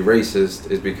can't be racist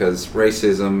is because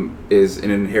racism is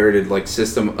an inherited like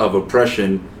system of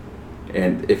oppression,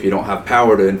 and if you don't have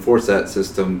power to enforce that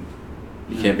system,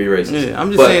 you can't be racist. Yeah,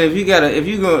 I'm just saying if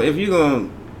you're gonna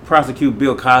prosecute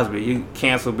Bill Cosby, you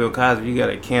cancel Bill Cosby, you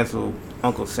gotta cancel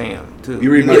Uncle Sam too.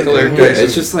 You read Michael Eric Dyson?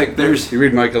 It's just like there's. You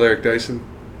read Michael Eric Dyson?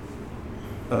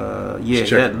 Yeah,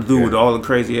 that dude with all the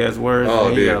crazy ass words.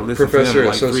 Oh, man, dude. Professor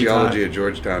of sociology at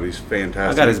Georgetown. He's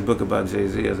fantastic. I got his book about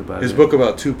Jay-Z. His book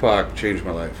about Tupac changed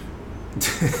my life.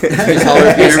 Holler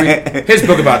if you hear me. His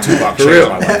book about Tupac changed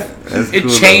my life.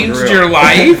 It changed your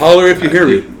life? Holler if you hear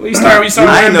me. We started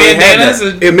wearing bandanas.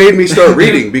 It made me start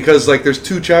reading because like there's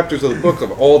 2 chapters of the book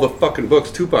of all the fucking books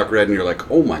Tupac read, and you're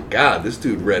like, oh my god, this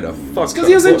dude read a fuck. It's because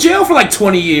he was in jail for like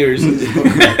 20 years.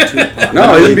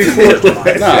 No, even before.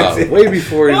 No, way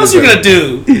before. What else you gonna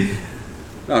do?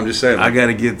 No, I'm just saying. I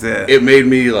gotta get that. It made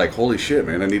me like, holy shit,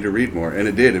 man, I need to read more, and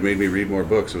it did. It made me read more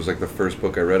books. It was like the first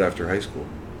book I read after high school.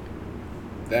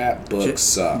 That book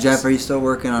sucks. Jeff, are you still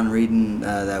working on reading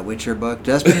that Witcher book?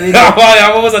 Jeff's been reading.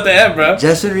 What was at the end, bro?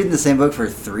 Jeff's been reading the same book for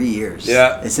 3 years.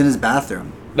 Yeah, it's in his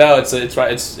bathroom. No, it's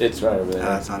right. It's right over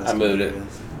there. It's on his I moved it.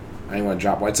 I didn't want to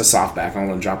drop. It's a softback. I don't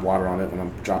want to drop water on it when I'm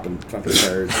dropping fucking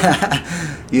turds.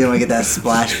 You don't want to get that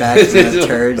splashback from the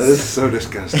turds. This is so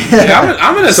disgusting. Yeah,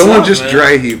 I'm in a Someone slump, just man.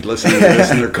 dry heaved listening to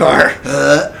this in their car.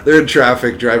 They're in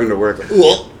traffic driving to work.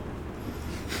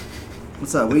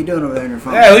 What's up? What are you doing over there on your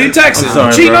phone? Hey, who you texting?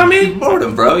 Sorry, Cheating bro. on me?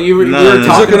 Boredom, bro. You were No,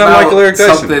 talking looking at about Michael Eric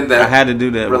Dyson. something that I had to do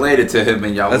that. related to him,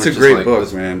 and y'all. That's were a just great like, book,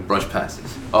 let's man. Brush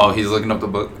passes. Oh, he's looking up the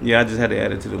book. Yeah, I just had to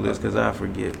add it to the list because I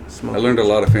forget. I learned a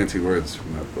lot of fancy words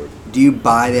from that book. Do you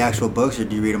buy the actual books or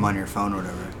do you read them on your phone or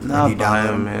whatever? No, Or I do you buy download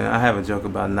them, man. I have a joke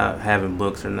about not having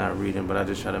books or not reading, but I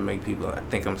just try to make people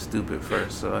think I'm stupid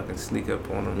first so I can sneak up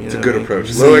on them. You It's know a good what I mean?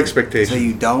 approach. So Low you- expectations. So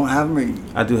you don't have them, or you,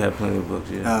 I do have plenty of books,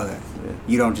 yeah. oh, okay. Yeah.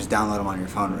 You don't just download them on your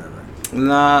phone or whatever.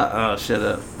 Nah, shut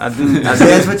up. I do.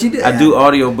 That's what you do. I do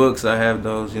audio books. I have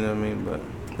those. You know what I mean? But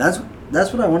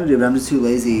That's what I want to do, but I'm just too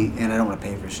lazy and I don't want to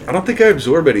pay for shit. I don't think I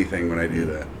absorb anything when I do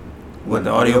that. what the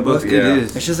audiobooks? Yeah. It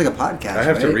is. It's just like a podcast. I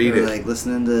have to right? read Or it. like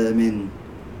listening to. I mean,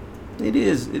 It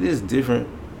is different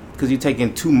because you take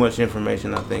in too much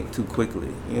information. I think too quickly.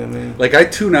 You know what I mean? Like I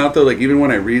tune out though. Like even when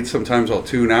I read, sometimes I'll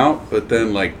tune out, but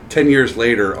then like 10 years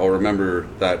later, I'll remember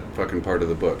that fucking part of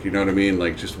the book. You know what I mean?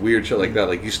 Like just weird shit like that.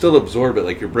 Like you still absorb it.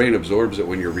 Like your brain absorbs it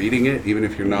when you're reading it, even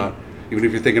if you're not, even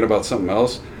if you're thinking about something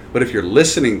else. But if you're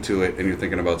listening to it and you're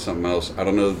thinking about something else, I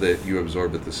don't know that you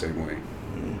absorb it the same way.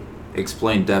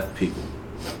 Explain deaf people.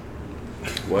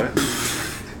 What?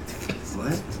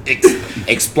 what?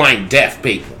 Explain deaf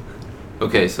people.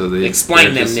 Okay, so they Explain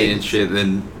they're them just saying niggas. shit.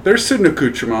 Then There's certain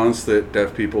accoutrements that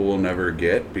deaf people will never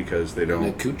get because they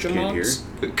don't can't hear.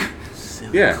 Accoutrements?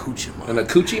 Yeah. And the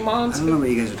coochie I mons? don't know what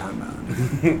you guys are talking about.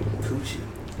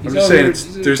 I'm just saying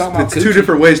it's two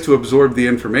different ways to absorb the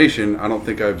information. I don't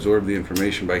think I absorbed the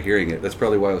information by hearing it. That's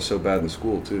probably why I was so bad in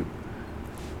school too.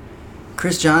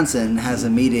 Kris Johnson has a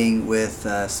meeting with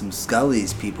some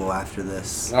Scully's people after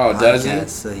this. Oh, does he? podcast.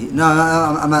 So no,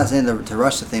 I'm not saying to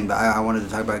rush the thing, but I wanted to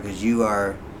talk about it because you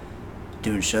are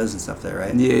doing shows and stuff there,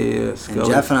 right? Yeah. And Scully.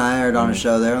 Jeff and I are on a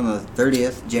show there on the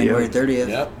 30th, January 30th.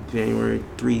 Yep. January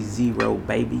 30,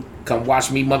 baby. Come watch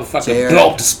me, motherfucker, Jared.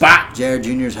 blow up the spot. Jared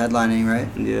Jr.'s headlining, right?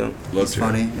 Yeah. He's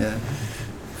funny, yeah.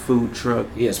 Food truck.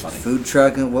 He is funny. Food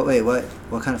truck and what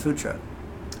kind of food truck?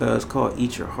 It's called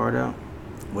Eat Your Heart Out.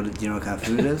 Do you know what kind of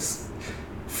food it is?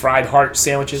 Fried heart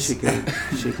sandwiches. Chicken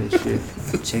shit.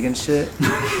 Chicken shit?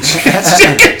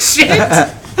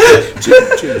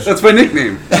 Chicken shit. That's my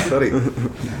nickname, buddy.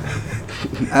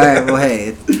 Alright, well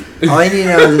hey, all you need to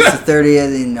know is it's the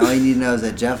 30th and all you need to know is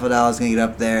that Jeff Liddell is going to get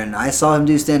up there, and I saw him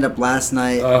do stand up last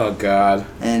night, Oh, God.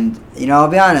 and I'll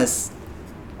be honest,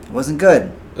 it wasn't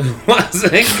good.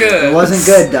 Wasn't good. It wasn't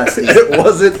good, Dusty. It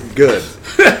wasn't good.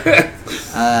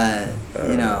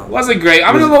 Wasn't great.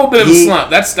 I'm in a little bit of a slump.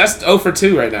 That's 0 for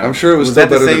 2 right now. I'm sure it was, Was still that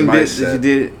the better than same my bit that set. you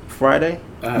did Friday?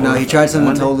 No, he tried something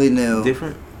Monday? totally new.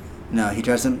 Different? No, he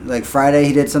tried something, like Friday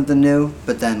he did something new,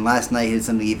 but then last night he did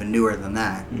something even newer than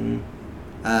that. Mm-hmm.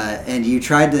 And you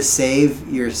tried to save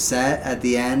your set at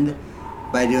the end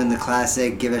by doing the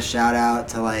classic give a shout out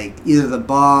to like either the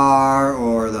bar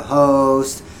or the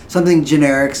host, something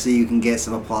generic so you can get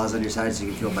some applause on your side so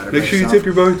you can feel better Make about sure you yourself. tip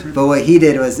your bartender. But what he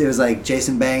did was, it was like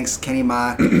Jason Banks, Kenny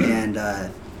Mock, and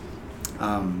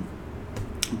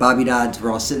Bobby Dodds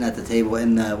were all sitting at the table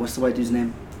in the, what's the white dude's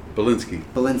name? Belinsky.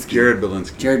 Belinsky. Jared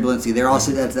Belinsky. Jared Belinsky. They're all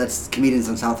sitting, that's Comedians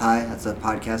on South High. That's a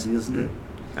podcast if you listen to.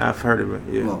 I've heard of it,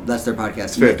 yeah. Well, that's their podcast.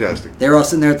 It's fantastic. They were all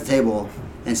sitting there at the table,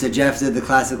 And so Jeff did the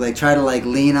classic, like, try to, like,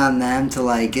 lean on them to,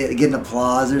 like, get an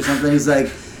applause or something. He's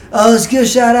like, oh, let's give a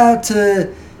shout out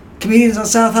to comedians on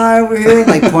South High over here. And,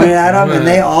 like, pointed at them. And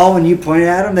they all, when you pointed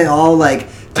at them, they all, like,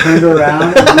 turned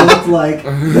around and looked like,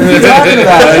 who's he talking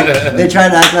about? Like, they tried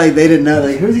to act like they didn't know.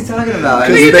 Like, who's he talking about?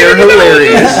 Because they're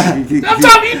hilarious. I'm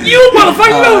talking you motherfucker.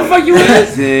 You know what the fuck you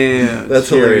is. Damn, That's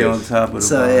cherry hilarious. on top of the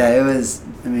So, ball. yeah, it was,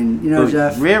 I mean, you know,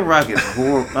 Jeff. Red Rock is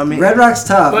horrible. I mean, Red Rock's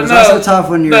tough. But It's no, also tough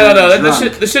when you're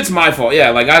drunk. The shit's my fault. Yeah,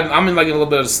 like I'm in like a little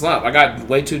bit of a slump. I got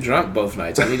way too drunk both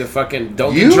nights. I need to fucking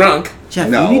don't You? get drunk. Jeff,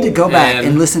 No. you need to go back Man.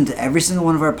 and listen to every single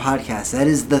one of our podcasts. That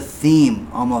is the theme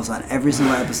almost on every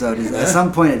single episode. Is at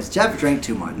some point it's Jeff drank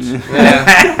too much.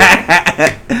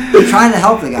 Yeah. I'm trying to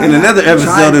help the guy. in another I'm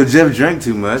episode of Jeff drank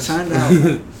too much. trying to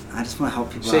help. I just want to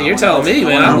help people out. Shit, I you're wanna telling help- me, I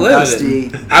man. wanna I'm help living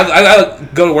Dusty. it. I gotta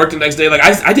go to work the next day. Like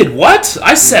I did what?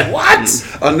 I said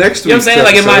what? On next You know what I'm week's saying?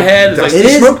 Like, in my episode, head, it's like- Dusty It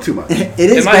is- smoked too much. It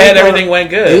is In my great, head, though. everything went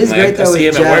good. It is like, great though I see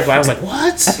with him at work, Jeff. but I was like,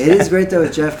 what? It is great though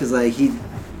with Jeff because like he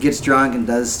gets drunk and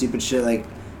does stupid shit like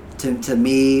to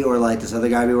me or like this other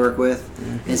guy we work with,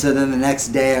 and so then the next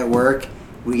day at work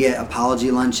we get apology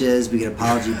lunches, we get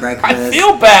apology breakfast. I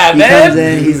feel bad, He man. comes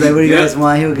in, he's like, "What do you Yeah. guys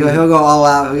want?" He'll go all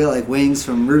out. He'll get like wings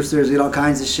from Roosters, get all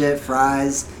kinds of shit,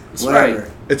 fries, That's whatever. right.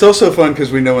 It's also fun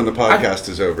because we know when the podcast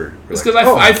is over. We're It's like, because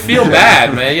oh. I feel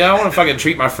bad, man. You know, I don't want to fucking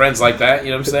treat my friends like that.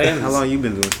 You know what I'm saying? How long you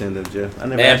been doing stand up, Jeff? I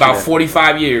never Man, asked you about that.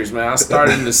 45 years, man. I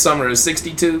started in the summer of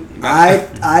 '62.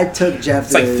 I took Jeff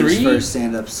It's to like his 3? first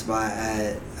stand up spot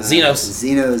at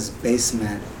Zeno's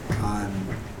basement on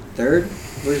 3rd.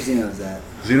 Where's Zeno's at?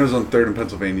 Zeno's on 3rd in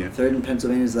Pennsylvania. 3rd in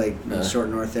Pennsylvania is like in the short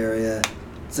north area.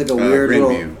 It's like a Uh, weird little.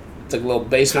 Grandview. It's like a little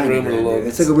basement Kind room of with a weird. little.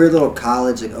 It's like a weird little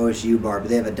college, like OSU bar, but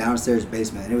they have a downstairs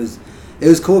basement. And it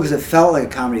was cool because it felt like a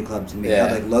comedy club to me. It Yeah.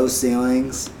 had like low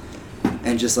ceilings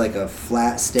and just like a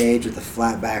flat stage with a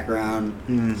flat background.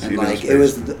 And Zeno's like it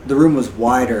was, basement. the room was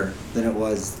wider than it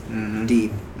was Mhm.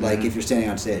 deep. Like if you're standing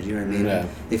on stage, you know what I mean? Yeah.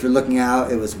 If you're looking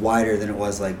out, it was wider than it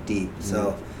was like deep.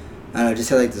 So I don't know, it just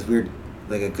had like this weird,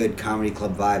 like a good comedy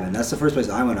club vibe. And that's the first place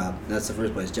I went up. And that's the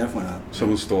first place Jeff went up.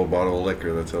 Someone stole a bottle of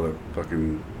liquor. That's how they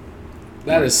fucking.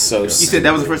 That is so. You You said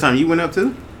that was the first time you went up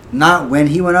too? Not when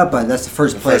he went up, but that's the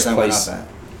first The place first I went place. up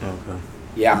at. Okay.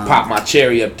 Yeah, I popped my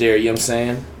cherry up there. You know what I'm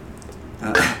saying?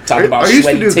 Uh, Talk about I used to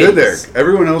sweaty do good there. titties.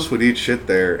 Everyone else would eat shit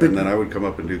there, But- and then I would come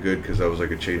up and do good because I was like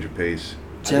a change of pace.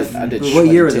 Jeff, I did but what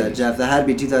year was sweaty that, titties. Jeff? That had to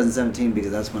be 2017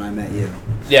 because that's when I met you.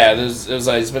 Yeah, it was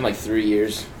like it's been like 3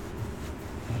 years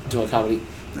doing comedy.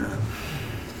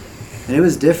 And it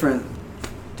was different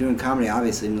doing comedy,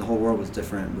 obviously. I mean, the whole world was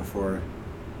different before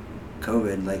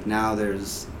COVID. Like now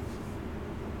there's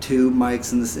 2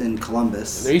 mics in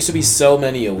Columbus. There used to be so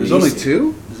many a week. There's only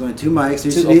 2? There's only 2 mics. There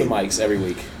used, Two to be, open mics every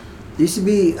week. there used to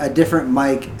be a different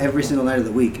mic every single night of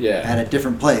the week Yeah. at a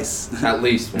different place. At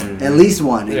least one. At least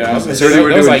one in Yeah, I was Columbus. So they were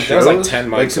That was doing like- that was like shows,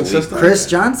 10 like mics a week. consistent? Kris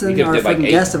Johnson, You could've our did like freaking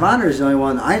 8. guest of honor, is the only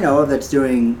one I know of that's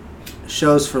doing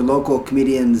shows for local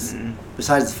comedians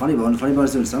besides the Funny Bone. Funny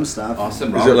Bone's doing some stuff.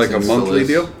 Austin Is it like a Robertson still monthly is.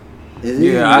 deal? Is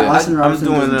he? Yeah, Austin I'm Robertson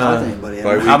doing, doesn't talk to anybody.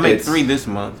 by week. I'll make it's- 3 this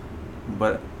month,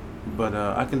 but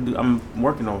I can do. I'm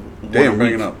working on. one Damn, a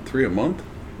bringing week. up 3 a month?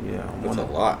 Yeah, That's one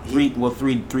a lot. Three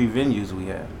venues we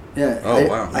have. Yeah. Oh,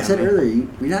 wow. I said earlier,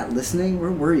 you're not listening. Where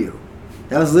were you?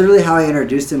 That was literally how I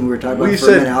introduced him. We were talking Well, about you it for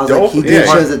a said minute. I was like, Dolphin- he did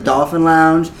yeah. shows at Dolphin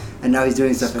Lounge, and now he's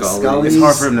doing stuff at Scully's. Scully's. It's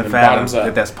hard for him to And fathom bottoms up.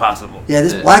 that that's possible. Yeah,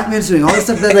 this Yeah. black man's doing all this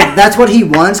stuff. That, like, that's what he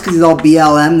wants because he's all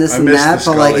BLM, this I and missed that.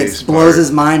 the But like, it Scully's blows part.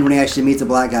 his mind when he actually meets a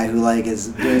black guy who like is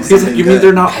doing He's something like, you mean good.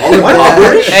 they're not all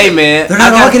Yeah. Hey man, They're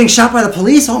not all getting shot by the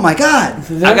police. Oh my god!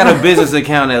 I got a business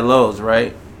account at Lowe's,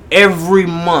 right? Every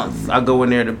month I go in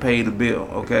there to pay the bill.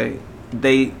 Okay,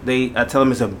 I tell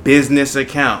them it's a business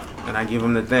account, and I give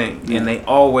them the thing, and they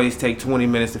always take 20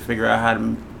 minutes to figure out how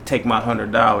to take my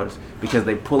 $100 because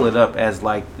they pull it up as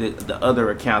like the other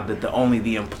account that only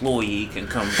the employee can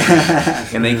come to,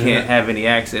 and they can't have any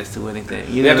access to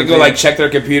anything. You have to go like check their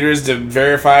computers to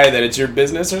verify that it's your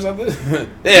business or something.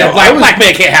 Yeah, No, black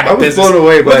man can't have I a was business. blown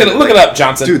away by look it up,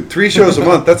 Johnson. Dude, 3 shows a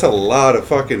month, that's a lot of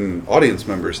fucking audience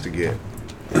members to get.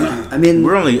 I mean,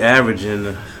 We're only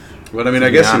averaging. But I mean, To I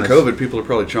be guess honest. in COVID, people are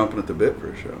probably chomping at the bit for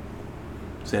a show.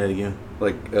 Say that again.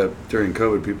 Like during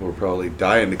COVID, people were probably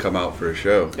dying to come out for a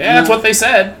show. Yeah, that's what they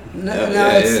said. no,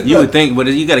 Yeah, it's, yeah. You look, would think, but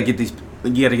you got to get these.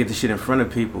 You got to get this shit in front of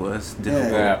people. That's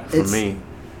difficult Yeah. for It's- me.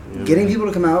 You getting people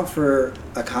to come out for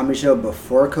a comedy show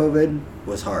before COVID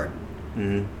was hard.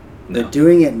 Mhm. No. But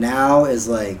doing it now is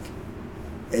like,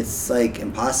 it's like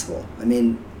impossible. I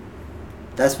mean,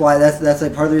 that's why that's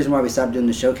like part of the reason why we stopped doing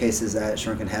the showcases at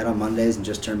Shrunken Head on Mondays and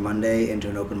just turned Monday into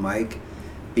an open mic,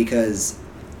 because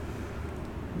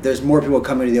there's more people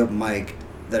coming to the open mic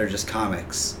that are just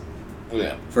comics.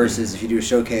 Yeah. Versus if you do a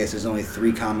showcase, there's only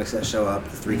 3 comics that show up,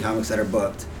 the 3 comics that are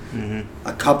booked.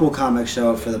 A couple comics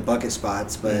show up for the bucket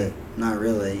spots, but not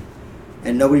really.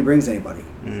 And nobody brings anybody.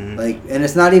 Like, and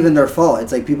it's not even their fault.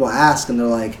 It's like people ask and they're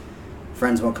like,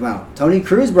 friends won't come out. Tony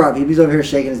Cruz brought people. He's over here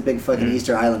shaking his big fucking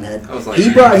Easter Island head. I was like,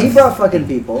 he brought fucking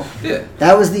people. Yeah.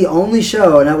 That was the only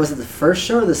show, and that was the first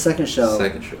show or the second show.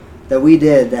 Second show. That we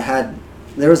did that had.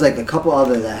 There was like a couple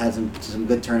other that had some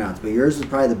good turnouts, but yours was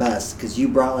probably the best because you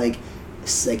brought like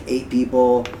 8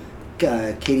 people.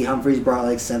 Katie Humphreys brought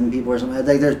like 7 people or something.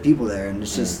 Like there's people there, and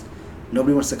it's just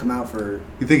nobody wants to come out for.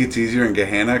 You think it's easier in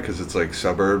Gahanna because it's like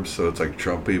suburbs, so it's like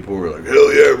Trump people who are like,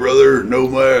 hell yeah, brother, no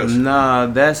mask. Nah,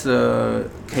 that's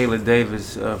Kayla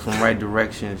Davis from Right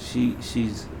Direction.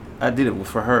 She's. I did it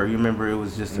for her. You remember it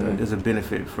was just as a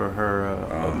benefit for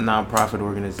her nonprofit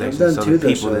organization. I've done 2 of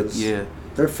those people shows.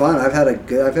 They're fun. I've had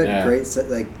great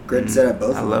set at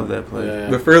both. I of love them. that place. Yeah.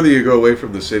 The further you go away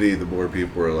from the city, the more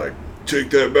people are like,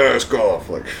 take that mask off.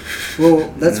 Like, Well,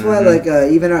 that's why like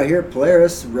even out here at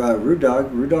Polaris, Rude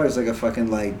Dog is like a fucking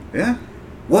like. yeah.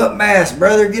 What mask,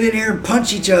 brother? Get in here and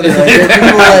punch each other.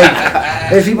 Like,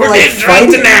 there's people like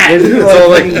fighting. There's people, It's all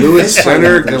like fucking Lewis fist fighting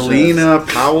Center, at those shows. Galena,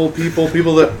 Powell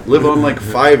people that live on like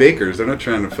 5 acres. They're not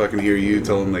trying to fucking hear you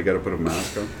tell them they got to put a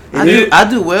mask on. I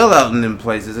do well out in them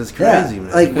places. It's crazy,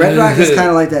 man. Like Red Rock is kind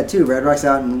of like that too. Red Rock's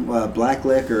out in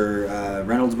Blacklick or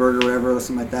Reynoldsburg or whatever, or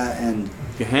something like that. And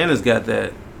Gahanna's got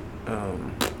that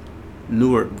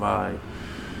Newark vibe.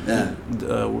 yeah,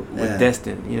 with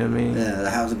Destin, you know what I mean? yeah, the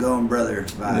how's it going, brother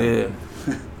vibe.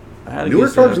 Yeah. I had a Newark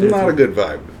good set Pub's out there, not too. a good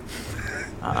vibe,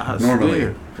 I normally,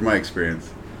 swear. from my experience.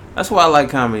 That's why I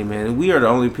like comedy, man. We are the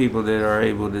only people that are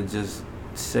able to just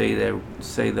say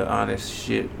the honest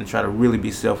shit and try to really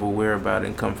be self-aware about it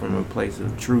and come from a place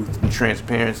of truth and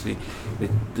transparency,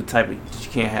 the type of you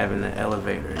can't have in the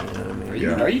elevator. You know what I mean?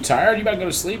 Yeah. Are you tired? You about to go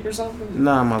to sleep or something?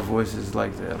 Nah, my voice is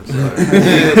like that. I'm sorry.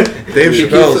 Dave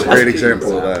Chappelle is a great That's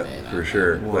example of good. that, for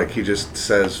sure. What? Like, he just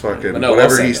says fucking But no,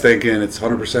 whatever I'll say he's that. thinking, it's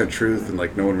 100% truth, and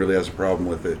like no one really has a problem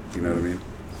with it. You know what I mean?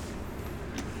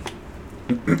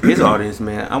 His audience,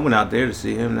 man, I went out there to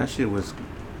see him. That shit was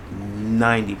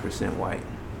 90% white.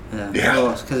 Yeah, Yeah.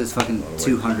 well, it's because it's fucking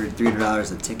 $200,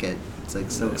 $300 a ticket. It's like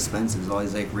so expensive. It's all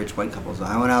these like rich white couples. So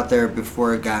I went out there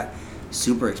before it got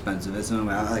super expensive. It's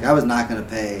like I was not gonna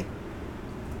pay.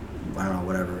 I don't know,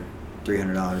 whatever,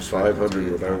 $300,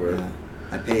 $500, whatever. Yeah.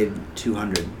 I paid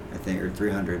 $200, I think, or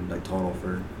 $300 like total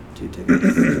for 2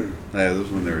 tickets. Yeah, those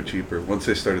when they were cheaper. Once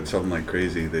they started selling like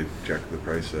crazy, they jacked the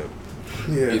price up.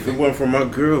 If it weren't for my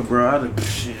girl, bro, I'd have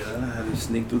to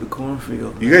sneak through the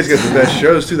cornfield. You guys got the best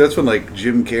shows too. That's when like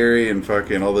Jim Carrey and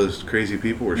fucking all those crazy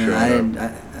people were showing I up. didn't.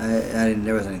 I didn't.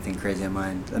 There wasn't anything crazy in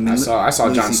mind. I mean, I saw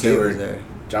Louis Jon CK Stewart. was there.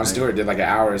 Jon Stewart did like an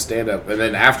hour of stand up, and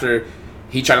then after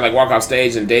he tried to like walk off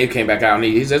stage, and Dave came back out, and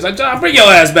he says like, "John, bring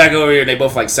your ass back over here." And they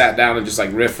both like sat down and just like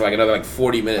riffed for like another like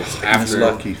 40 minutes after.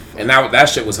 lucky. And that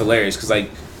shit was hilarious because like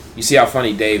you see how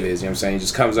funny Dave is. You know what I'm saying? He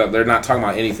just comes up. They're not talking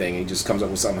about anything. He just comes up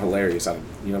with something hilarious. You know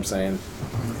what I'm saying?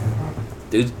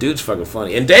 Dude's fucking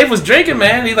funny. And Dave was drinking,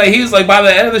 man. He was like by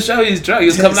the end of the show, he's drunk. He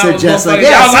was coming So out with Jeff's motherfuckers. like,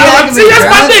 yeah, I was see, like,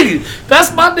 I can see, be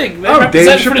that's my nigga. They Oh,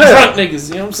 represent Dave for the Chappelle. drunk niggas.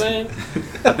 You know what I'm saying?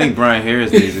 I think Brian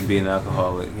Harris needs to be an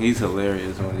alcoholic. He's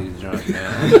hilarious when he's drunk,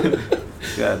 man.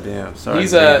 Goddamn. Sorry.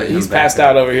 He's passed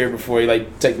out over here before he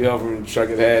like take me home from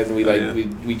Shrunken Heads and we like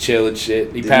we chill and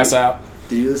shit. He Did pass you- out.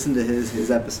 Did you listen to his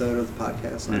episode of the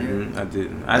podcast on here? I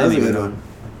didn't. That I was didn't a even good know. one.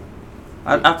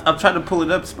 I've tried to pull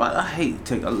it up. I hate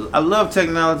tech. I love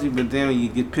technology, but then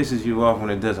it pisses you off when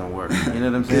it doesn't work. You know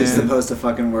what I'm saying? It's supposed to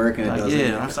fucking work and it Like, doesn't.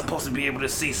 yeah, I'm supposed to be able to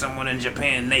see someone in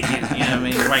Japan naked. You know what I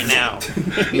mean? Right now. You know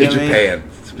In what I mean? Japan,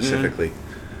 specifically.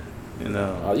 You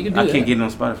know. Oh, you can do I that. can't get it on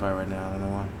Spotify right now. I don't know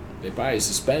why. They probably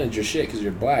suspended your shit because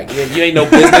you're black. You ain't no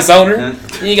business owner.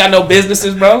 You ain't got no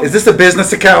businesses, bro. Is this a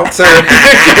business account, sir?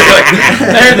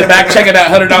 They're in the back checking that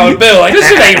 $100 bill. Like this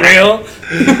shit ain't real.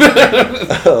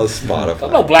 Oh,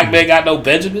 Spotify. No black man got no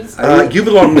Benjamins. You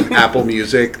belong with Apple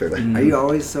Music. They're like, Are you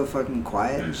always so fucking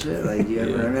quiet and shit? Like, do you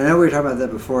ever? I mean, I know we were talking about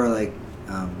that before, like,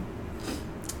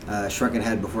 Shrunken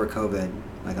Head before COVID.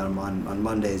 Like on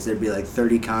Mondays, there'd be like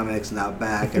 30 comics and out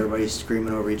back, everybody's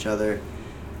screaming over each other.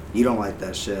 You don't like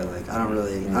that shit. Like, I don't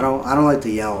really. I don't like to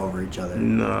yell over each other.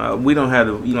 No, we don't have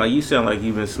the. You know, you sound like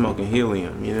you've been smoking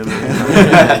helium. You know what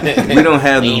I mean? We don't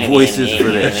have the voices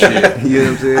for that shit. You know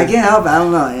what I'm saying? I can't help it. I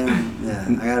don't know.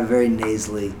 Yeah, I got a very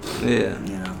nasally. Yeah.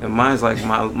 You know. And mine's like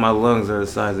my lungs are the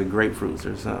size of grapefruits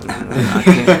or something.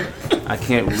 I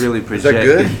can't really project.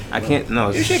 good? I can't. No.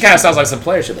 Your shit kind of sounds like some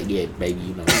player shit. Like, yeah, baby,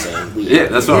 you know what I'm saying? weird. Yeah,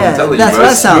 that's what I'm telling you. That's bro.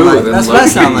 what I sound Smooth like. and That's what I low-key.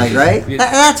 sound like, right?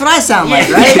 That's what I sound like,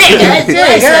 Yeah, right?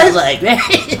 that's what I sound like,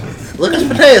 right? Lucas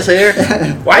Mateus here.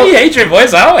 Why you hate your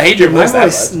voice? I don't hate your My voice that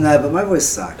voice, much. no, but my voice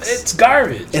sucks. It's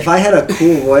garbage. If I had a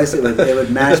cool voice, it would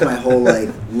match my whole like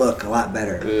look a lot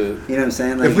better. You know what I'm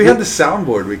saying? Like, If we had the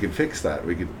soundboard, we could fix that.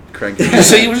 We could crank it.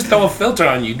 So you just throw a filter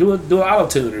on you. Do an auto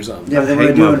tune or something. yeah, but then I what I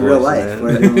hate do my in real voice, life, man.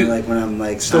 what I do like when I'm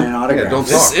like Still- signing yeah, autographs. don't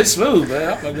talk. It's smooth,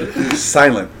 man. I'm not good.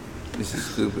 Silent. This is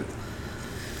stupid.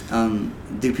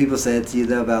 Do people say it to you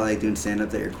though about like doing stand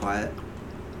up that you're quiet?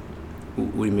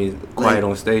 What do you mean, quiet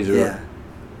on stage? Or Yeah.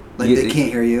 Like Yeah, they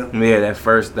can't hear you. Yeah, that's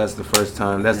the first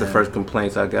time. That's the Yeah. first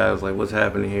complaints I got. I was like, what's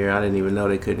happening here? I didn't even know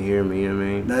they couldn't hear me, you know what I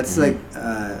mean? That's like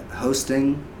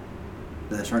hosting.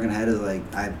 The Shrunken Head is like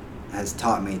has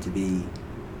taught me to be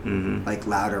Mm-hmm. like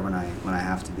louder when I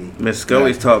have to be. Miss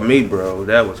Scully's taught me, bro.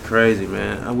 That was crazy,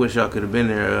 man. I wish y'all could have been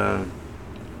there.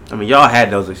 I mean, y'all had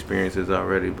those experiences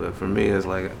already, but for me, it's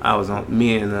like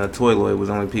me and Toy Lloyd was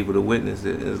only people to witness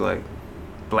it. It's like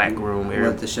black room area.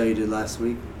 What the show you did last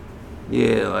week?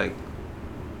 Yeah, like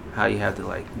how you have to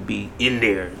like be in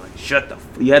there, like shut the.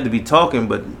 You have to be talking,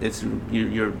 but it's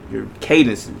your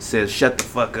cadence says shut the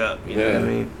fuck up. You know what I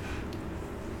mean?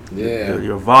 Yeah.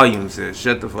 Your volume says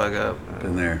shut the fuck up.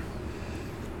 In there.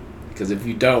 Because if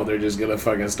you don't, they're just gonna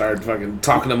fucking start fucking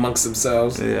talking amongst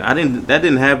themselves. Yeah, that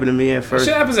didn't happen to me at That first.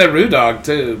 shit happens at Rue Dog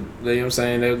too. You know what I'm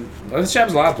saying? That shit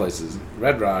happens a lot of places.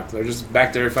 Red Rock, they're just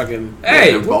back there fucking.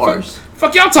 Hey, they're what bars.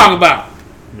 fuck y'all talking about?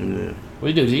 Yeah. What do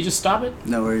you do? Did he just stop it?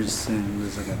 No, we're just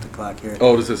looking at the clock here.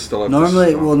 Oh, does it still have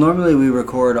Normally we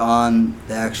record on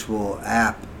the actual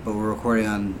app, but we're recording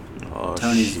on Oh,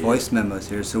 Tony's shit. voice memos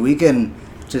here, so we can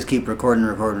just keep recording.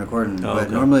 Oh, But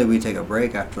okay. normally we take a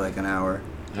break after like an hour.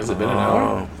 Has it been an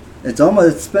hour?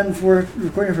 It's been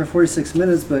recording for 46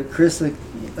 minutes, but Kris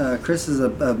is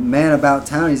a man about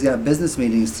town. He's got business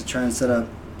meetings to try and set up.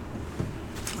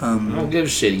 I don't give a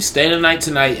shit. He's staying the night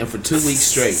tonight and for 2 weeks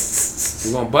straight.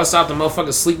 We're gonna bust out the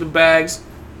motherfucking sleeping bags.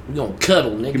 We're gonna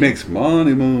cuddle, nigga. He makes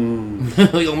money move.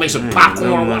 We're gonna make some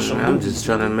popcorn, watch some I'm movies. just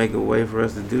trying to make a way for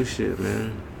us to do shit,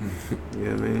 man. You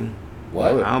know what I mean?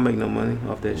 What? I don't make no money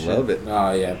off that shit. Love it.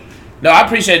 Oh yeah. No, I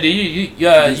appreciate it. You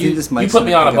think this you mic's put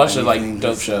me gonna on a pick up bunch of like anything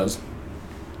dope he's- shows.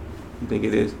 You think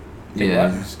it is? Yeah,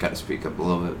 what? you just gotta speak up a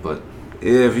little bit, but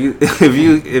Yeah,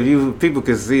 if you people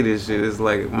can see this shit, it's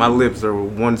like my lips are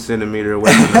 1 centimeter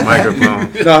away from the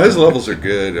microphone, No, his levels are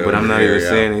good. but I'm over not here, even yeah.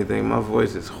 saying anything. My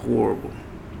voice is horrible.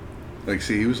 Like,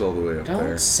 see, he was all the way up there.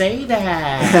 Don't say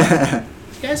that.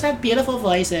 You guys have beautiful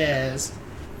voices.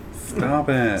 Stop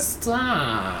it.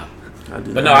 Stop. I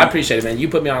do But no, not. I appreciate it, man. You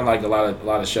put me on like a lot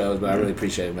of shows, but I really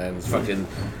appreciate it, man. It's fucking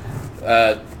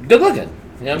good looking.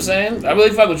 You know what I'm saying? I really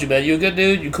fuck with you, man. You a good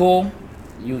dude. You cool.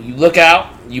 You look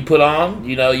out. You put on.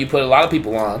 You know, you put a lot of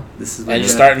people on. This is And you're Jeff-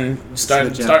 starting this is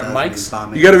what Jeff does when mics. he's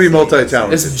bombing You got to be on stage.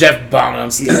 multi-talented. This is Jeff bombing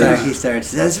on stage. He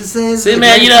starts. That's what says. See,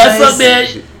 man, you know, fuck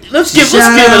that. Let's give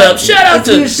Shout it out. up. Shout out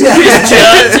to Let's Kris do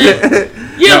a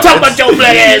Johnson. You don't talk about your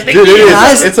black ass. Dude, it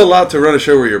nigga. is. It's a lot to run a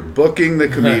show where you're booking the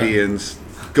comedians,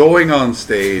 going on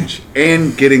stage,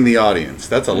 and getting the audience.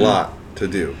 That's a lot to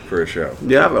do for a show.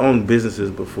 Yeah, I've owned businesses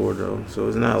before though, so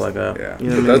it's not like I. Yeah, You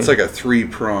know but what I that's mean? like a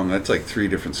 3-prong. That's like 3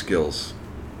 different skills.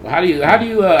 How do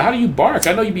you bark?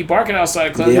 I know you be barking outside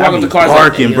the club. You Yeah, walk I up be the cars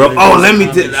barking, like, bro. hey, Oh, there's let a me.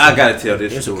 comedy I show. gotta tell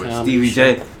this There's a story. comedy Stevie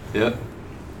show. J. yeah.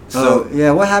 So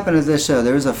yeah, what happened at this show?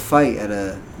 There was a fight at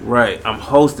a. Right, I'm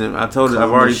hosting. I told you, I've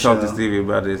Comedy already talked to show. Stevie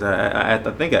about this. I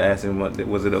think I asked him,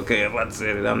 was it okay if I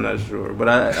said it? I'm not sure, but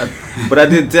I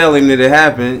did tell him that it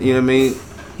happened. You know what I mean?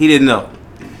 He didn't know.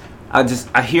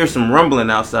 I hear some rumbling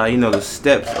outside. You know, the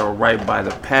steps are right by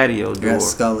the patio door. At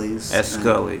Scully's. At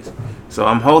Scully's. So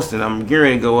I'm hosting. I'm getting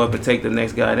ready to go up and take the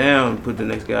next guy down, put the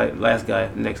next guy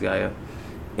up.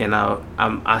 And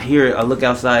I hear it. I look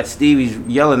outside. Stevie's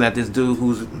yelling at this dude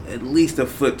who's at least a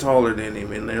foot taller than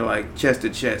him, and they're like chest to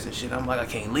chest and shit. I'm like, I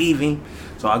can't leave him,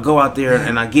 so I go out there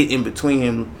and I get in between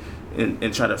him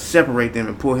and try to separate them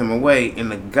and pull him away. And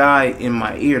the guy in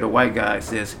my ear, the white guy,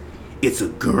 says, "It's a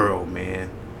girl, man."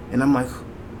 And I'm like,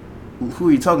 "Who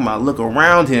are you talking about?" I look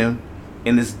around him,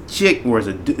 and this chick, or it's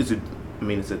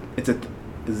a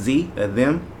Z, a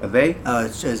them, a they. Oh,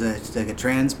 it's like a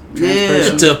trans Yeah.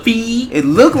 person. To feed. It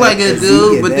looked like a Like a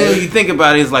dude, Z, but yeah. then you think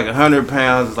about it, it's like 100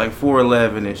 pounds. It's like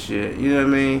 4'11" and shit. You know what I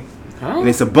mean? Huh? And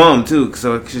it's a bum too.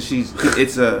 So he's got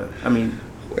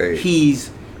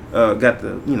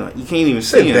the, you can't even see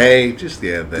Say him. they. Just,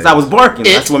 yeah, they. Because I was barking. It.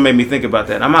 That's what made me think about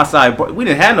that. I'm outside. We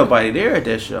didn't have nobody there at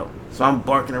that show. So I'm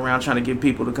barking around trying to get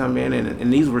people to come in.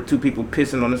 And these were 2 people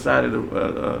pissing on the side of the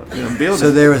building.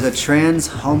 So there was a trans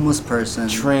homeless person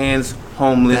Trans,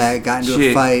 homeless that got into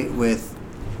chick. a fight with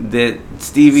that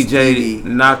Stevie J Stevie.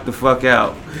 knocked the fuck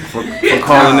out for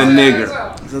calling a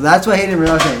nigger. So that's why he didn't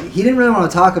realize it. He didn't really want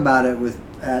to talk about it with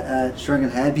at Shrunken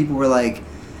Head. People were like,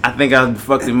 I think I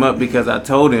fucked him up because I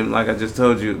told him, like I just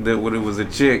told you, that it was a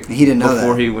chick. He didn't know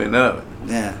before that. he went up,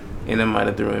 yeah. and it might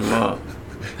have threw him off.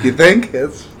 You think?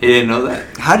 It's He didn't know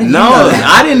that. How did you No, know that?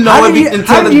 I didn't know How it did you, until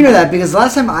how the- did you know that? Because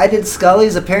last time I did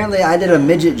Scully's, apparently I did a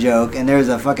midget joke, and there was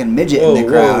a fucking midget in the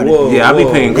crowd. Yeah, I be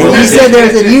paying And close you said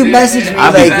attention. there's a you messaged me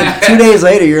I'll be- like 2 days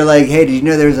later. You're like, hey, did you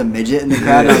know there was a midget in the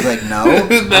crowd? And I was like,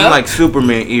 no. I'm like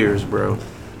Superman ears, bro.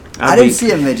 I didn't see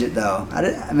a midget though.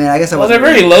 I mean, I guess I Well, wasn't.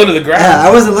 they're very low to the ground. Yeah,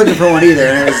 I wasn't looking for one either,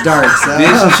 and it was dark. So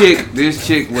This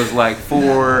chick was like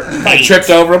 4. I tripped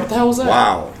over him. What the hell was that?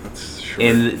 wow. That's short.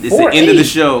 And it's 4'8". the end of the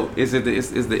show. It's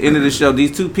the end of the show.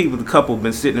 These two people, the couple,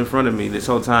 been sitting in front of me this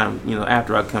whole time. You know,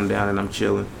 after I come down and I'm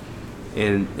chilling,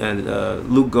 and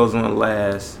Luke goes on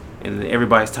last, and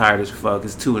everybody's tired as fuck.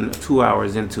 It's 2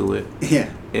 hours into it, yeah,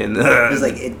 and it was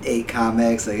like eight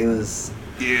comics. Like it was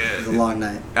a long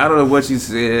night. I don't know what she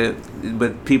said,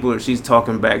 but she's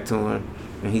talking back to him,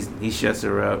 and he shuts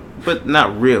her up, but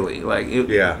not really. Like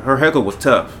her heckle was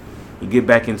tough. You get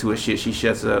back into her shit, she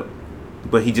shuts up.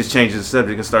 But he just changes the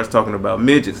subject and starts talking about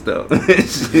midgets, though.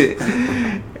 Shit.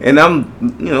 And I'm,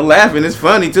 laughing. It's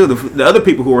funny, too. The other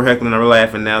people who were heckling are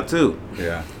laughing now, too.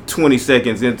 Yeah. 20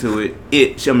 seconds into it,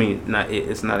 it's not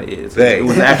an it. They. It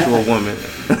was an actual woman.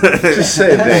 Just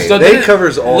say they. So They did it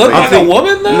covers all. look the like a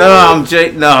woman, though? No, I'm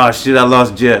Jay. No, shit, I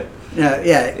lost Jeff.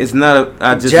 Yeah. It's not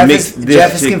I just Jeff mixed is, this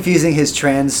Jeff is chick. confusing his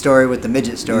trans story with the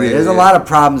midget story. Yeah, There's a yeah. lot of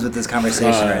problems with this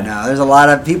conversation right now. There's a lot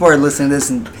of people are listening to this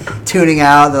and tuning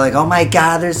out. They're like, "Oh my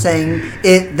god, they're saying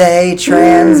it, they,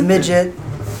 trans, midget."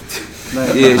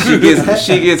 But, Yeah,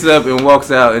 she gets up and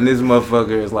walks out, and this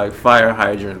motherfucker is like fire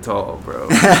hydrant tall, bro.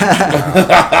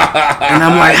 And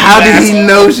I'm like, how did he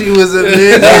know she was a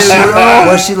midget?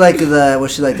 was she like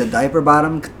the diaper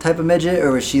bottom type of midget,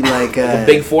 or was she like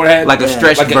Big forehead? Like a Yeah.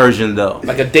 stretched Like a- version, though.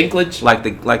 Like a dinklage? Like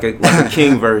a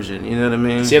king version. You know what I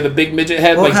mean? She have the big midget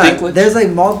head Well, like kind of- dinklage? there's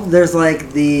like there's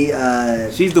like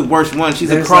the She's the worst one. She's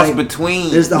a there's cross like-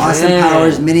 between. there's the Austin Yeah.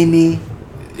 Powers mini me.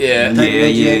 Yeah.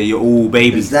 yeah, your old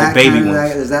babies, There's that the baby kind of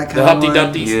ones. there's that kind The of Humpty one.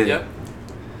 Dumpties. Yeah. Yep.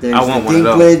 There's I want the one of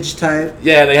those. dinklage type.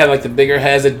 Yeah, they had like the bigger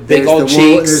heads and big There's old the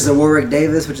cheeks. There's the Warwick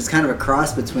Davis, which is kind of a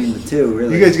cross between the two,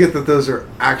 really. You guys get that those are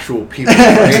actual people,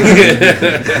 right?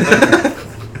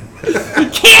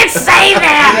 Can't say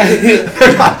that!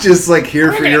 They're not just like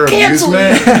here for We're your gonna cancel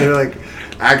amusement. They're like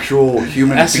actual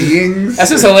human beings.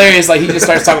 That's just hilarious. Like, he just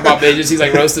starts talking about midgets. He's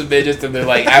like roasting midgets, and then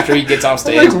like after he gets off I'm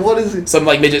stage, like, what is it? some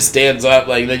like midget stands up.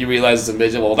 Like, then you realize it's a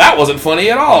midget. Well, that wasn't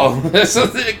funny at all. So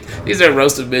these are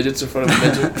roasted midgets in front of a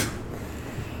midget.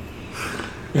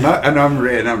 And I'm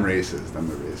racist. I'm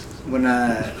a racist. when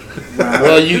I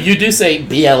Well, you do say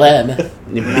BLM.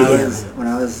 when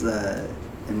I was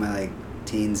in my like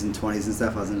teens and 20s and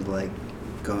stuff, I was into like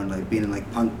going like being in like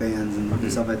punk bands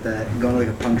and stuff like that, going to like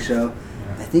a punk show.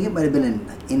 I think it might have been in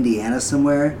Indiana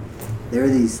somewhere. There were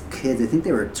these kids. I think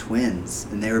they were twins,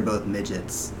 and they were both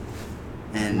midgets.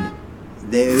 And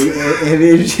it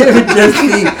would just be.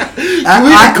 Can we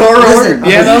get a car horn?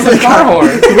 Yeah, that was a car horn.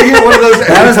 Can we get one of those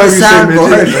That was every the time you say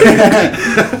soundboard.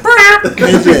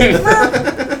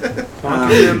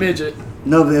 Midget. You're a midget.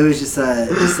 No, but it was just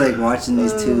like watching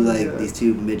these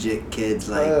two midget kids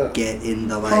like get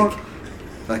into like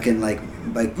fucking like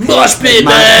Mosh pit,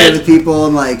 mosh man. with people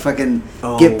and like fucking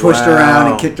Oh, get pushed wow. around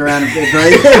and kicked around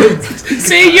and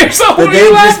See, you're so but what are they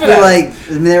you just laughing be at? like,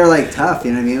 I mean, they were like tough,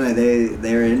 you know what I mean? Like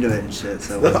they were into it and shit.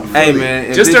 So it wasn't Hey really- man,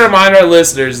 if Just this- to remind our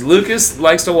listeners, Lucas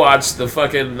likes to watch the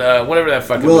fucking whatever that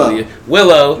fucking Willow. movie is.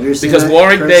 Willow, Have you seen because that,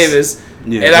 Warwick Chris? Davis.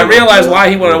 Yeah, And I Willow. realized why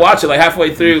he wanted to watch it. Like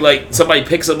halfway through, like somebody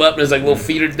picks him up and his like little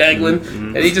feet are dangling,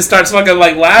 and he just starts fucking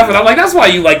like laughing. I'm like, that's why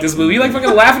you like this movie. You like fucking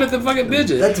laughing at the fucking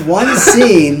midget. That's one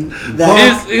scene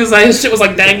that He was like, his shit was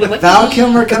like dangling. Like, Val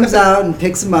Kilmer comes out and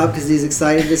picks him up because he's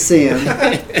excited to see him.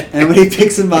 And when he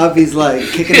picks him up, he's like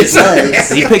kicking his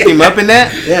legs. He picked him up in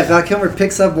that? Yeah, Val Kilmer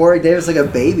picks up Warwick Davis like a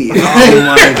baby. Oh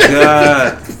my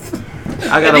god. I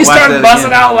gotta and he watch started that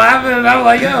busting again. out laughing, and I'm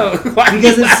like, yo, why are you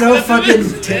Because it's so laughing at fucking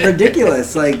this?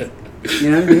 ridiculous. Like, you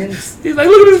know what I mean? He's like,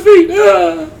 look at his feet.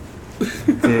 Ah.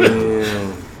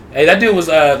 Damn. Hey, that dude was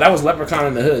that was Leprechaun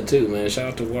in the Hood too, man. Shout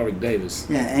out to Warwick Davis.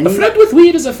 Yeah, and A friend with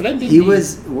weed is a friend indeed.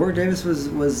 Warwick Davis was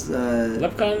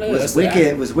Leprechaun in the Hood. was that's the Wicket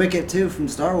actor. was Wicket too from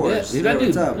Star Wars. Yeah, see that What's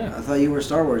dude, up? yeah. I thought you were a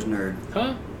Star Wars nerd.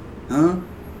 Huh? Huh?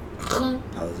 Huh?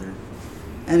 Poser.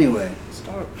 Anyway,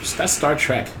 That's Star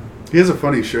Trek. He has a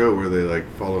funny show where they like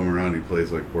follow him around. He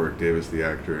plays like Warwick Davis, the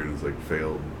actor, and is like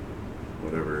failed,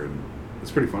 whatever, and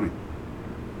it's pretty funny.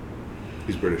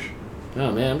 He's British.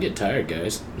 Oh man, I'm getting tired,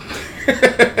 guys.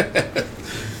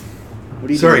 What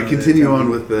are you Sorry, doing? continue Tell on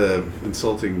me. with the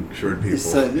insulting short people.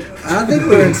 So, I don't think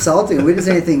we're insulting. We didn't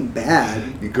say anything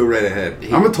bad. You go right ahead.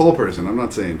 I'm a tall person. I'm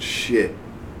not saying shit.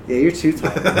 Yeah, you're too tall.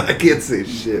 I can't say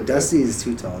shit. Dusty is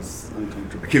too tall. It's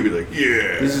uncomfortable. I can't be like,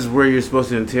 yeah. This is where you're supposed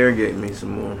to interrogate me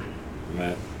some more.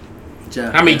 Right.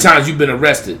 Jeff, How many times you been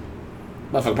arrested?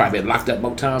 Motherfucker probably been locked up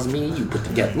more times than me and you put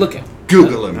together. Look at.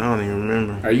 Google I him. don't even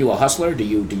remember. Are you a hustler? Do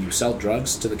you sell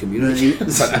drugs to the community?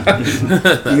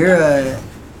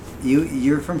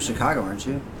 You're from Chicago, aren't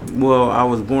you? Well, I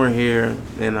was born here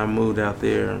and I moved out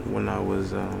there when I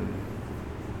was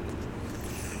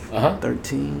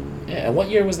 13. Yeah. And what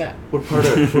year was that? What part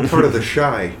of the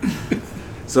shy?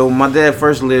 So my dad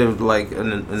first lived like in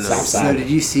the South So side. did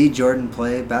you see Jordan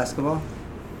play basketball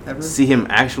ever? see him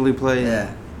actually play.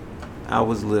 Yeah. I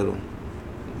was little,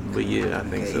 but yeah, I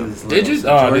think Okay, so. he was Did little. you? So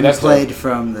Oh, dude, Jordan that's played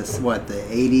from the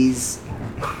 80s.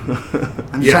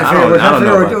 I'm Yeah, trying to I don't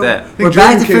know about that. We're Jordan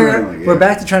back to came figure. around, like, yeah. We're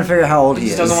back to trying to figure out how old He he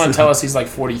just is. doesn't want to tell us he's like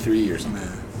 43 or something.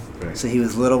 Right. So he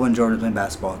was little when Jordan was playing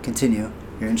basketball. Continue.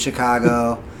 You're in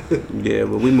Chicago. Yeah,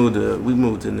 but we moved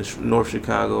to North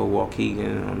Chicago,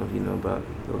 Waukegan. I don't know if you know about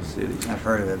those cities. I've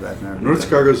heard of it, but I've never. North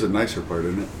Chicago's a nicer part,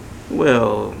 isn't it?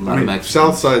 Well, Lot of Mexicans.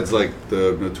 South Side's like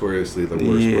the notoriously the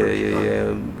worst part.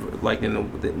 yeah. Like in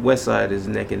the West Side is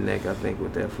neck and neck, I think,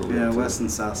 with that for real, Yeah, too. West and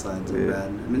South Sides are Yeah. bad. I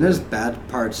mean, there's bad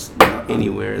parts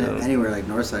Anywhere, yeah, though. anywhere like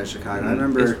North Side of Chicago. I Mhm.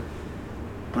 remember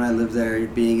when I lived there,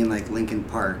 being in like Lincoln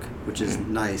Park, which is Mhm.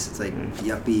 nice. It's like Mhm.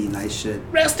 yuppie, nice shit.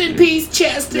 Rest in peace,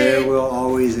 Chester. There will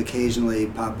always occasionally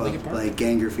pop Lincoln up Park? like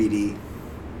gang graffiti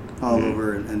all Mhm.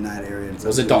 over in that area. And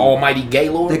Was stuff. it the Almighty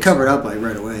Gaylord? They covered up like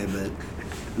right away, but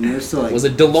I mean, there's still like. Was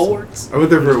it Delords? I went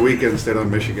there for a weekend, stayed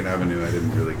on Michigan Avenue. I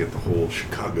didn't really get the whole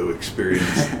Chicago experience.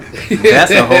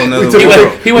 That's a whole nother We took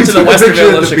world. He went to the took a picture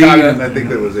Westerville at of the bean, Chicago. and I think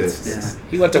that was it. Yeah.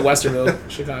 He went to Westerville,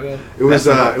 Chicago. It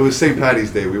was St.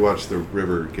 Patty's Day. We watched the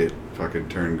river get fucking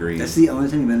turn green. That's the only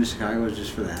time you've been to Chicago was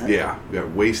just for that. Yeah, we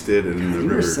got wasted and in God, the you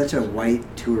were river. such a white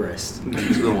tourist.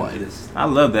 The whitest. I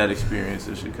love that experience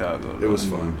in Chicago. It was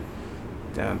fun.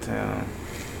 Downtown.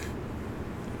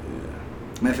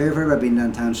 My favorite part about being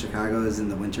downtown Chicago is in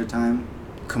the wintertime.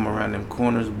 Come around them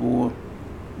corners, boy.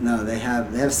 No, they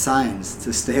have signs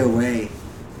to stay away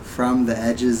from the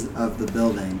edges of the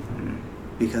building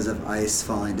because of ice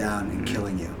falling down and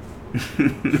killing you.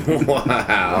 Wow.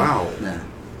 Wow. Yeah.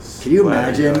 Can you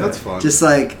imagine? That's fun. Just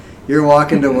like you're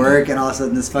walking to work and all of a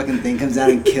sudden this fucking thing comes down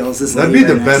and kills this That'd lady be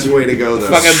the right next best to you. way to go, though.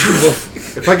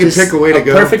 Fucking If I could Just pick a way to a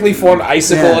go. perfectly formed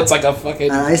icicle. Yeah. It's like a fucking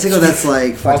An icicle that's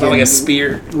like falls fucking out like a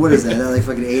spear. What is that? Like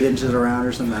fucking 8 inches around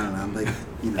or something? I don't know. Like,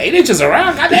 you know. 8 inches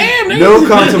around. Goddamn. nigga. No You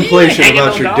contemplation ain't hanging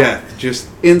about no your dog. death. Just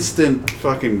instant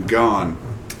fucking gone.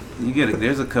 You get it.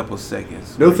 There's a couple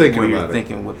seconds. No where- thinking where about you're it.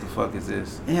 thinking, what the fuck is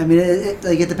this? Yeah, I mean, it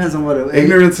depends on what it.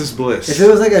 Ignorance is bliss. If it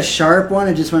was like a sharp one,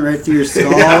 it just went right through your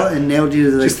skull Yeah. and nailed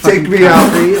you to the Just take fucking me out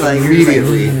concrete. Like you're just like-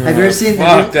 immediately. have you ever seen?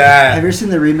 Fuck that. Have you ever seen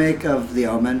the remake of The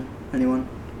Omen? Anyone?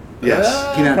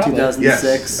 Yes. Came out in Probably.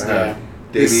 2006. Yes. Yeah.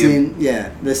 The Damien.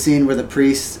 scene, the scene where the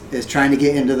priest is trying to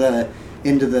get into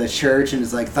the church and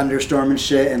it's like thunderstorm and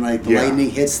shit, and like the Yeah.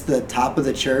 lightning hits the top of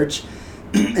the church,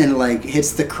 and like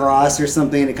hits the cross or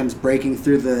something, and it comes breaking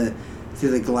through the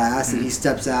glass, and he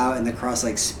steps out, and the cross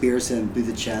like spears him through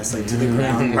the chest, like to the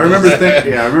ground. I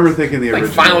remember thinking the Like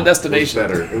original Final Destination. was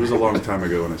better. It was a long time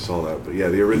ago when I saw that, but yeah,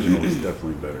 the original is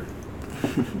definitely better.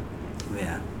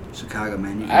 Yeah, Chicago,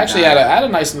 man. You I can actually die. had a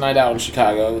nice night out in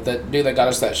Chicago with that dude that got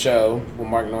us that show with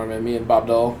Mark Norman, me and Bob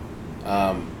Dole.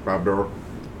 Rob Dorr.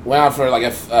 Went out for like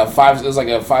a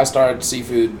 5-star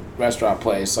seafood restaurant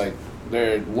place. Like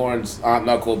Lauren's aunt and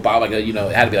uncle bought like it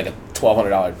had to be like a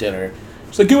 $1,200 dinner.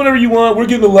 She's like, get whatever you want. We're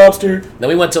getting the lobster. Then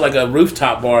we went to like a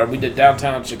rooftop bar. We did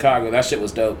downtown Chicago. That shit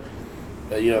was dope.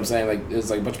 You know what I'm saying? Like it was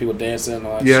like a bunch of people dancing and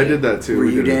all that Yeah, shit. I did that too. Were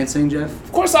We you did it. dancing, Jeff?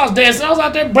 Of course I was dancing. I was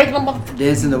out there breaking them up.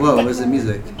 Dancing to what? What was the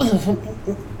music?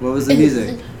 What was the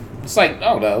music? It's like,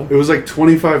 I don't know. It was like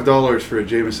 $25 for a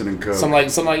Jameson and Coke. Some like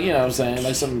you know what I'm saying?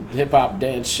 Like some hip hop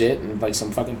dance shit and like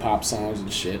some fucking pop songs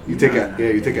and shit. you take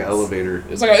an elevator.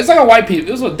 It's like a white people.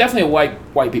 It was definitely a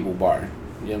white people bar.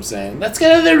 You know what I'm saying? Let's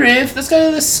go to the roof. Let's go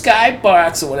to the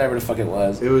skybox or whatever the fuck it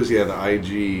was. It was the IG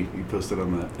you posted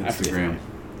on the I forget. Instagram.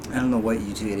 I don't know what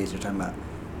you two idiots are talking about.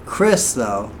 Chris,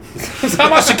 though, It's not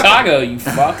about Chicago, you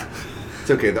fuck.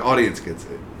 It's okay. The audience gets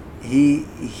it. he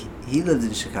lived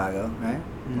in Chicago, right?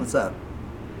 What's up?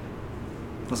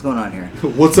 What's going on here?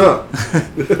 What's up?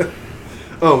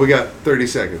 Oh, we got 30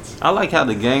 seconds. I like how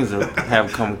the gangs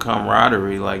have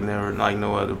camaraderie like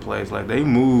no other place. Like they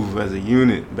move as a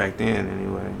unit back then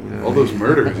anyway. You know All those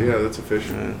murders, yeah, that's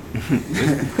official.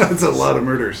 That's a lot of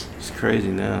murders. It's crazy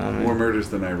now. I mean, More murders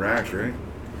than Iraq, right?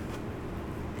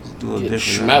 it's a little Get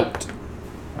different. Now. smoked.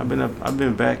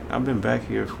 I've been back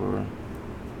here for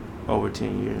over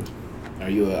 10 years. Are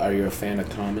you a fan of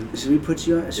Common? Should we put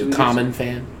you on? You a Common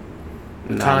fan?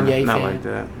 A Nah, Kanye not fan? like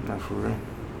that. Not for real.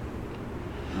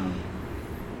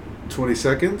 20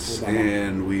 seconds,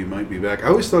 and we might be back. I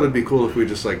always thought it'd be cool if we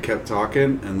just like kept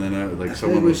talking, and then I feel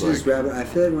someone like we was should like, just wrap it. I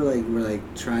feel like we're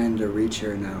like trying to reach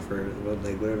her now for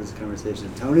whatever's the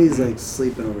conversation. Tony's like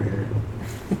sleeping over here.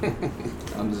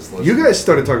 I'm just listening. "You guys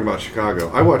started talking about Chicago.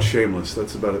 I watched Shameless.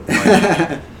 That's about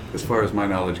it. As far as my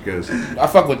knowledge goes. Hey, I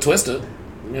fuck with Twister. You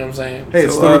know what I'm saying?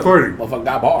 it's still recording. Motherfucker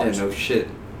got Yeah, bars. no shit.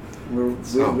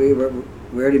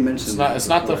 We already mentioned. It's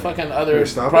not the before. fucking other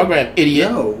Stop it. program,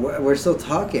 idiot. No, we're still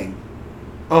talking.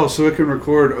 Oh, so it can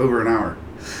record over an hour.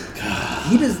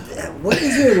 He does. What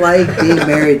is it like being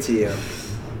married to you?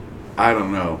 I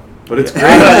don't know, but it's great.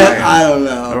 I don't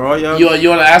Are know. all y'all? You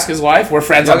want to ask his wife? We're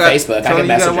friends Y'all on got- Facebook. I Tony, can you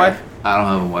message got a her. wife? I don't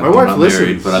have a wife. My I'm wife not listens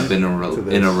married, but I've been to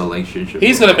this. in a relationship.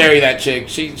 He's with gonna her. marry that chick.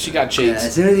 She got Yeah, cheats.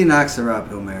 as soon as he knocks her up,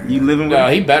 he'll marry her. You living with No,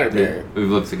 he better marry. Yeah,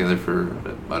 we've lived together for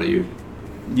about a year.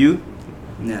 you?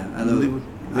 Yeah, live-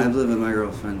 I've lived with my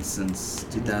girlfriend since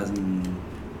 2015.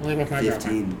 Live with my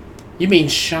girlfriend. You mean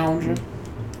Chandra?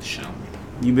 Chandra.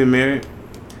 You been married?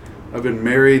 I've been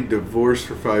married, divorced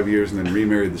for 5 years, and then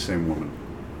remarried the same woman.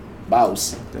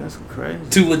 Boss. That's crazy.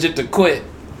 Too legit to quit.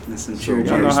 That's some So pure y'all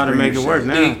Y'all know Jerry how to make it Springer work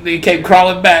shit. now. He came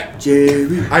crawling back.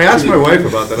 Jerry. I asked my wife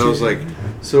about that. I was like,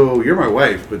 "So you're my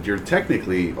wife, but you're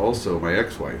technically also my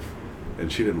ex-wife,"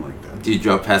 and she didn't like that. Do you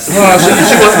drop passive? Oh,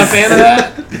 she wasn't a fan of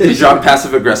that? Do you drop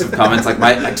passive aggressive comments like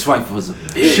my ex-wife was a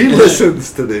bitch? She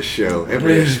listens to this show.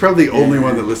 She's probably the only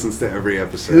one that listens to every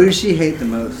episode. Who does she hate the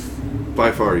most?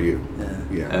 By far, you. Yeah.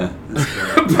 Yeah.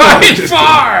 By Just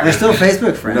far! We're still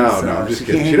Facebook friends. No, so no, I'm just she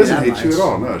kidding. can't She doesn't that hate you much. at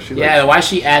all. No, she. Yeah, Likes, why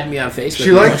she add me on Facebook?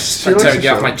 She likes- she I'm likes trying to the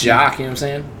get off show. my jock, you know what I'm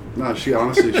saying? no, she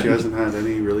honestly, she hasn't had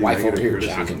any really Wife over negative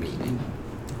here jocking criticism. me.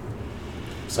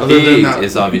 So Other than He that,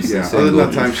 is obviously yeah. single. Other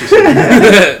than that time, she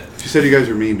said she said you guys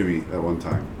were mean to me at one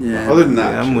time. Yeah. Other than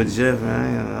that, Yeah, I'm she- with Jeff,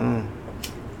 man.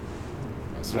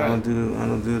 That's I right.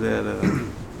 don't do that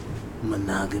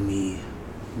monogamy,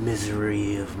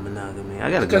 misery of monogamy. I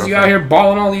got a Because you girlfriend. out here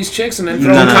balling all these chicks and then No,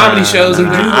 throwing no, comedy no, shows no,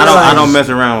 and no, doing I don't mess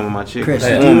around with my chick. Chris, I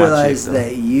you want do my realize chick,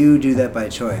 that you do that by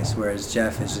choice, whereas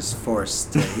Jeff is just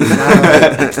forced to. He's not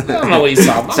like, I don't know what he's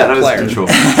talking It's out about. of I'm his a player. control.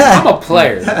 I'm a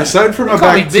player. aside from They a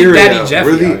call me Big bacteria, Daddy Jeffy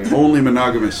we're out the here. only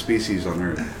monogamous species on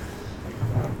Earth.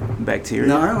 bacteria.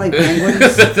 no, aren't like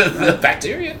penguins? The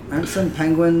bacteria. Aren't some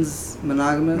penguins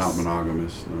monogamous? Not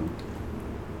monogamous. No.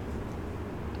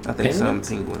 I think some Penguins?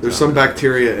 penguins. There's are. some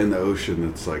bacteria in the ocean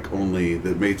that's like only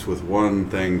that mates with one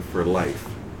thing for life,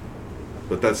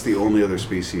 but that's the only other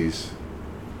species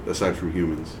aside from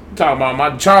humans. Talking about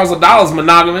my Charles Adala's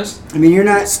monogamous. I mean, you're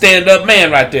not. Stand up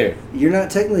man right there. You're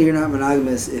not technically. You're not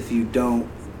monogamous if you don't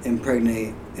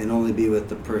impregnate and only be with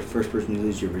the first person you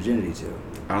lose your virginity to. I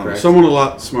don't know. Correct. Someone a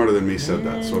lot smarter than me said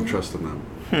that, so I'm trusting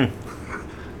them.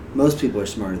 Most people are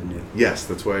smarter than you. Yes,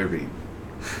 that's why I read.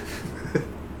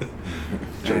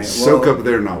 Just Alright, soak well- up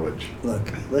their knowledge. Look,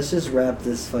 let's just wrap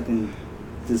this fucking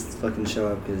show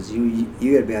up because you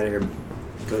gotta be out of here.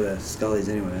 Go to Scully's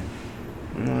anyway.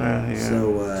 Yeah.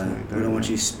 So we don't want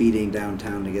you speeding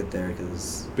downtown to get there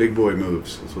because Big boy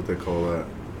moves. That's what they call that.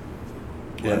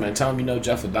 Yeah, man. Tell him you know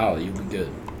Jeff Adala. You'll be good.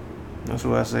 That's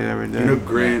what I say every Do day. you know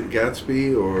Grant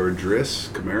Gatsby or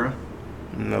Driss Camara?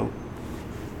 Nope.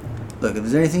 look, if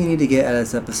there's anything you need to get out of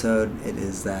this episode, it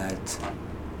is that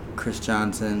Kris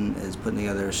Johnson is putting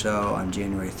together a show on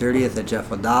January 30th that Jeff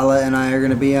Adala and I are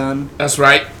going to be on. That's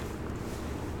right.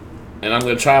 And I'm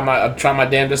gonna try my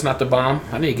damnedest not to bomb.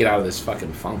 I need to get out of this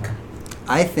fucking funk.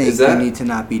 I think Is that- you need to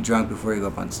not be drunk before you go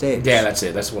up on stage. Yeah, that's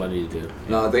it. That's what I need to do.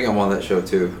 No, I think I'm on that show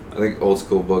too. I think Old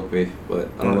School booked me, but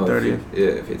I don't On know the if 30th?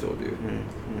 if he told you.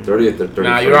 30th or 31st.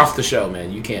 Nah, you're off the show,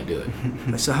 man. You can't do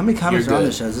it. So how many comics You're are on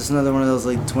good. the show? Is this another one of those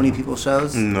like 20 people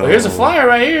shows? No. Well, here's a flyer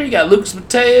right here. You got Lucas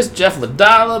Mateus, Jeff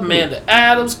Ladala, Amanda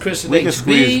Adams, Christian We can HB.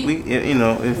 squeeze. You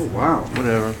know, if Oh, wow.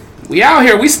 whatever. We out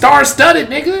here. We star-studded,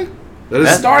 nigga. That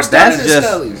is, Star-studded that's at just-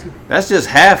 Scully's. That's just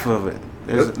half of it.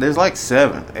 Yep. There's like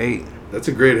 7, 8. that's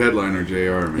a great headliner,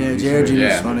 JR, man. Yeah, He's Jared great. Jr.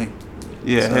 Yeah. is funny.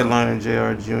 Yeah, So- headliner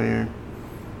Jr. Jr.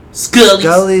 Scully's.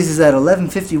 Scully's is at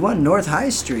 1151 North High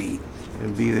Street.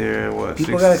 and be there at what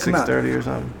People gotta come out. 6:30 or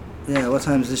something. Yeah, what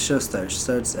time does this show start?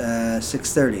 Starts at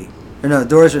 6:30. Or no,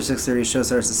 doors are 6:30. Show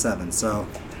starts at 7. So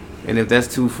And if that's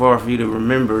too far for you to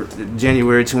remember,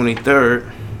 January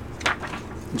 23rd.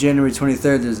 January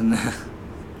 23rd, there's an...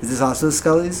 Is this also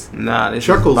Scully's? Nah, this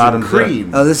Chuckles is bottoms and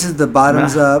cream. Oh, this is the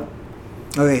Bottoms Nah. Up.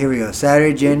 Okay, here we go.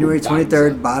 Saturday, January Bottoms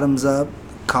 23rd, Up. Bottoms Up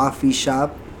Coffee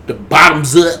Shop. The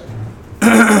bottoms up.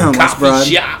 West Coffee Broad.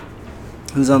 shop.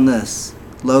 Who's on this?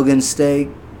 Logan Steak.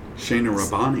 Shayna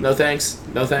Rabbani. No thanks.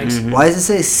 No thanks. Why does it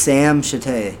say Sam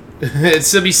Chate? It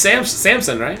should be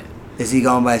Samson, right? Is he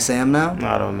going by Sam now?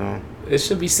 I don't know. It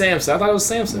should be Samson. I thought it was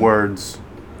Samson. Words.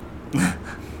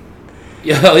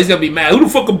 Yo, he's gonna be mad. Who the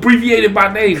fuck abbreviated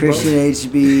my name, bro? Christian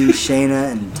HB,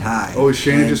 Shayna, and Ty. Oh, is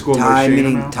Shayna And just going by Ty Shayna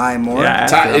meaning now? Ty Moore? Yeah,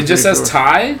 Ty, I'm it just pretty says sure.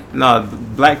 Ty. No,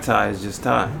 black tie is just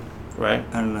tie, right?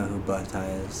 I don't know who Black Ty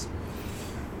is.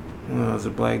 Well, it's a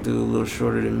black dude, a little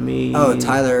shorter than me. Oh,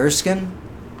 Tyler Erskine?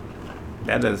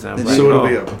 That doesn't sound The black So at it'll all.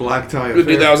 be a black tie The dude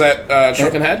that affair. was at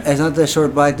Shrunken Head. It's not the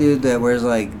short black dude that wears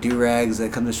like do-rags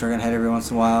that come to Shrunken Head every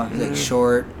once in a while. He's like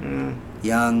short,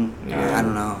 young. Yeah. I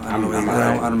don't know. I don't I'm know. right.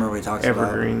 I don't remember what he talks about.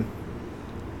 Evergreen.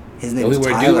 His Oh, name he is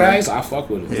wear Tyler. do-rags? I fuck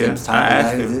with His him. Yeah, name's I Tyler.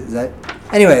 asked Is that-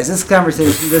 Anyways, this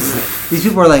conversation, these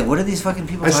people are like, what are these fucking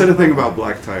people I said a talking thing about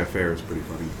black tie affair. It's pretty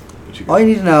funny. But you All you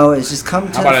need to know is just come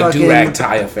to How about a fucking do-rag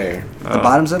tie affair? the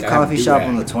Bottoms Up Gotta have Coffee a Shop do-rag.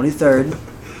 on the 23rd,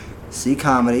 see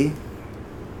comedy,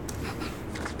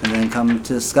 and then come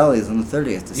to Scully's on the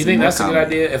 30th to see You think more that's a good comedy.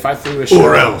 idea? If I threw a show,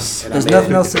 Or else. and I There's made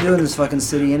nothing it- else to do in this fucking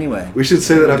city anyway. We should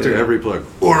say that after every plug.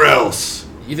 Or else.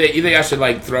 You think I should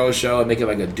like throw a show and make it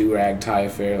like a do-rag tie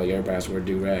affair? Like everybody has to wear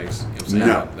do-rags. You know what I'm saying?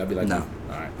 No. That'd be like No. All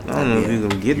right. I don't know if you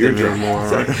can get You're them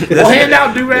drunk. anymore. We'll hand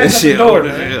out do-rags at the door, old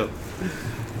as man. hell.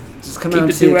 Just come Keep out and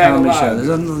the see a do-rag comedy alive. show. There's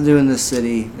nothing to do in this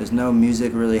city. There's no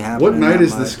music really happening. What night that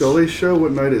is the much. Scully show?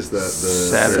 What night is that? The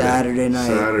Saturday night.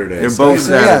 Saturday. They're both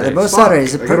So, yeah, they're both Fuck,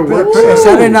 Saturdays. I gotta work Saturday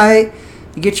Saturday. night,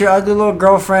 you get your ugly little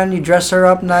girlfriend, you dress her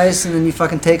up nice, and then you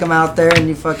fucking take them out there and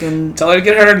you fucking... Tell her to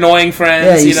get her annoying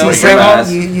friends. Yeah, you know, see bring all.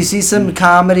 some, you see some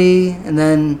comedy, and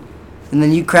then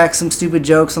you crack some stupid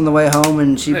jokes on the way home,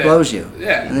 and she Yeah. blows you.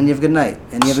 Yeah. And then you have a good night.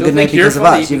 And you have She'll a good night think you're because of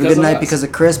funny us. You have a because good of night us. because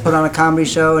of Chris put on a comedy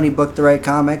show, and he booked the right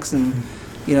comics, and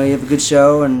you know you have a good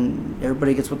show, and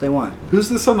everybody gets what they want. Who's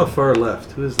this on the far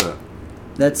left? Who is that?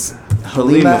 That's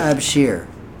Halima Halima. Abshir.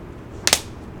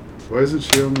 Why isn't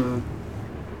she on the...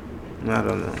 I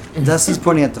don't know. Dusty's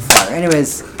pointing at the fire.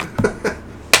 Anyways,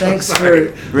 thanks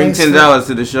for Bring thanks $10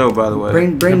 to the show, by the way.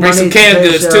 Bring Bring money some to canned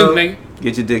today's goods show. too, nigga.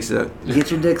 Get your dick sucked. Get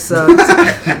your dick sucked.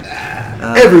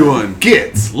 Everyone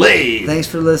gets laid. Thanks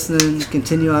for listening.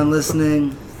 Continue on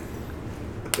listening.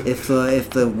 If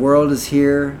the world is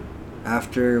here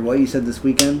after what you said this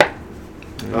weekend,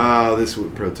 This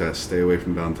would protest. Stay away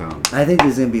from downtown. I think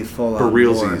this is gonna be full For on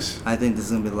realsies. war. I think this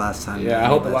is gonna be the last time. Yeah, I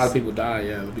hope a lot of people die.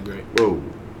 Yeah, that'd be great. Whoa.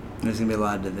 There's gonna be a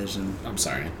lot of division. I'm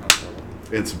sorry.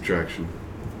 And subtraction.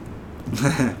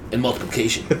 And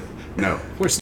multiplication. No. We're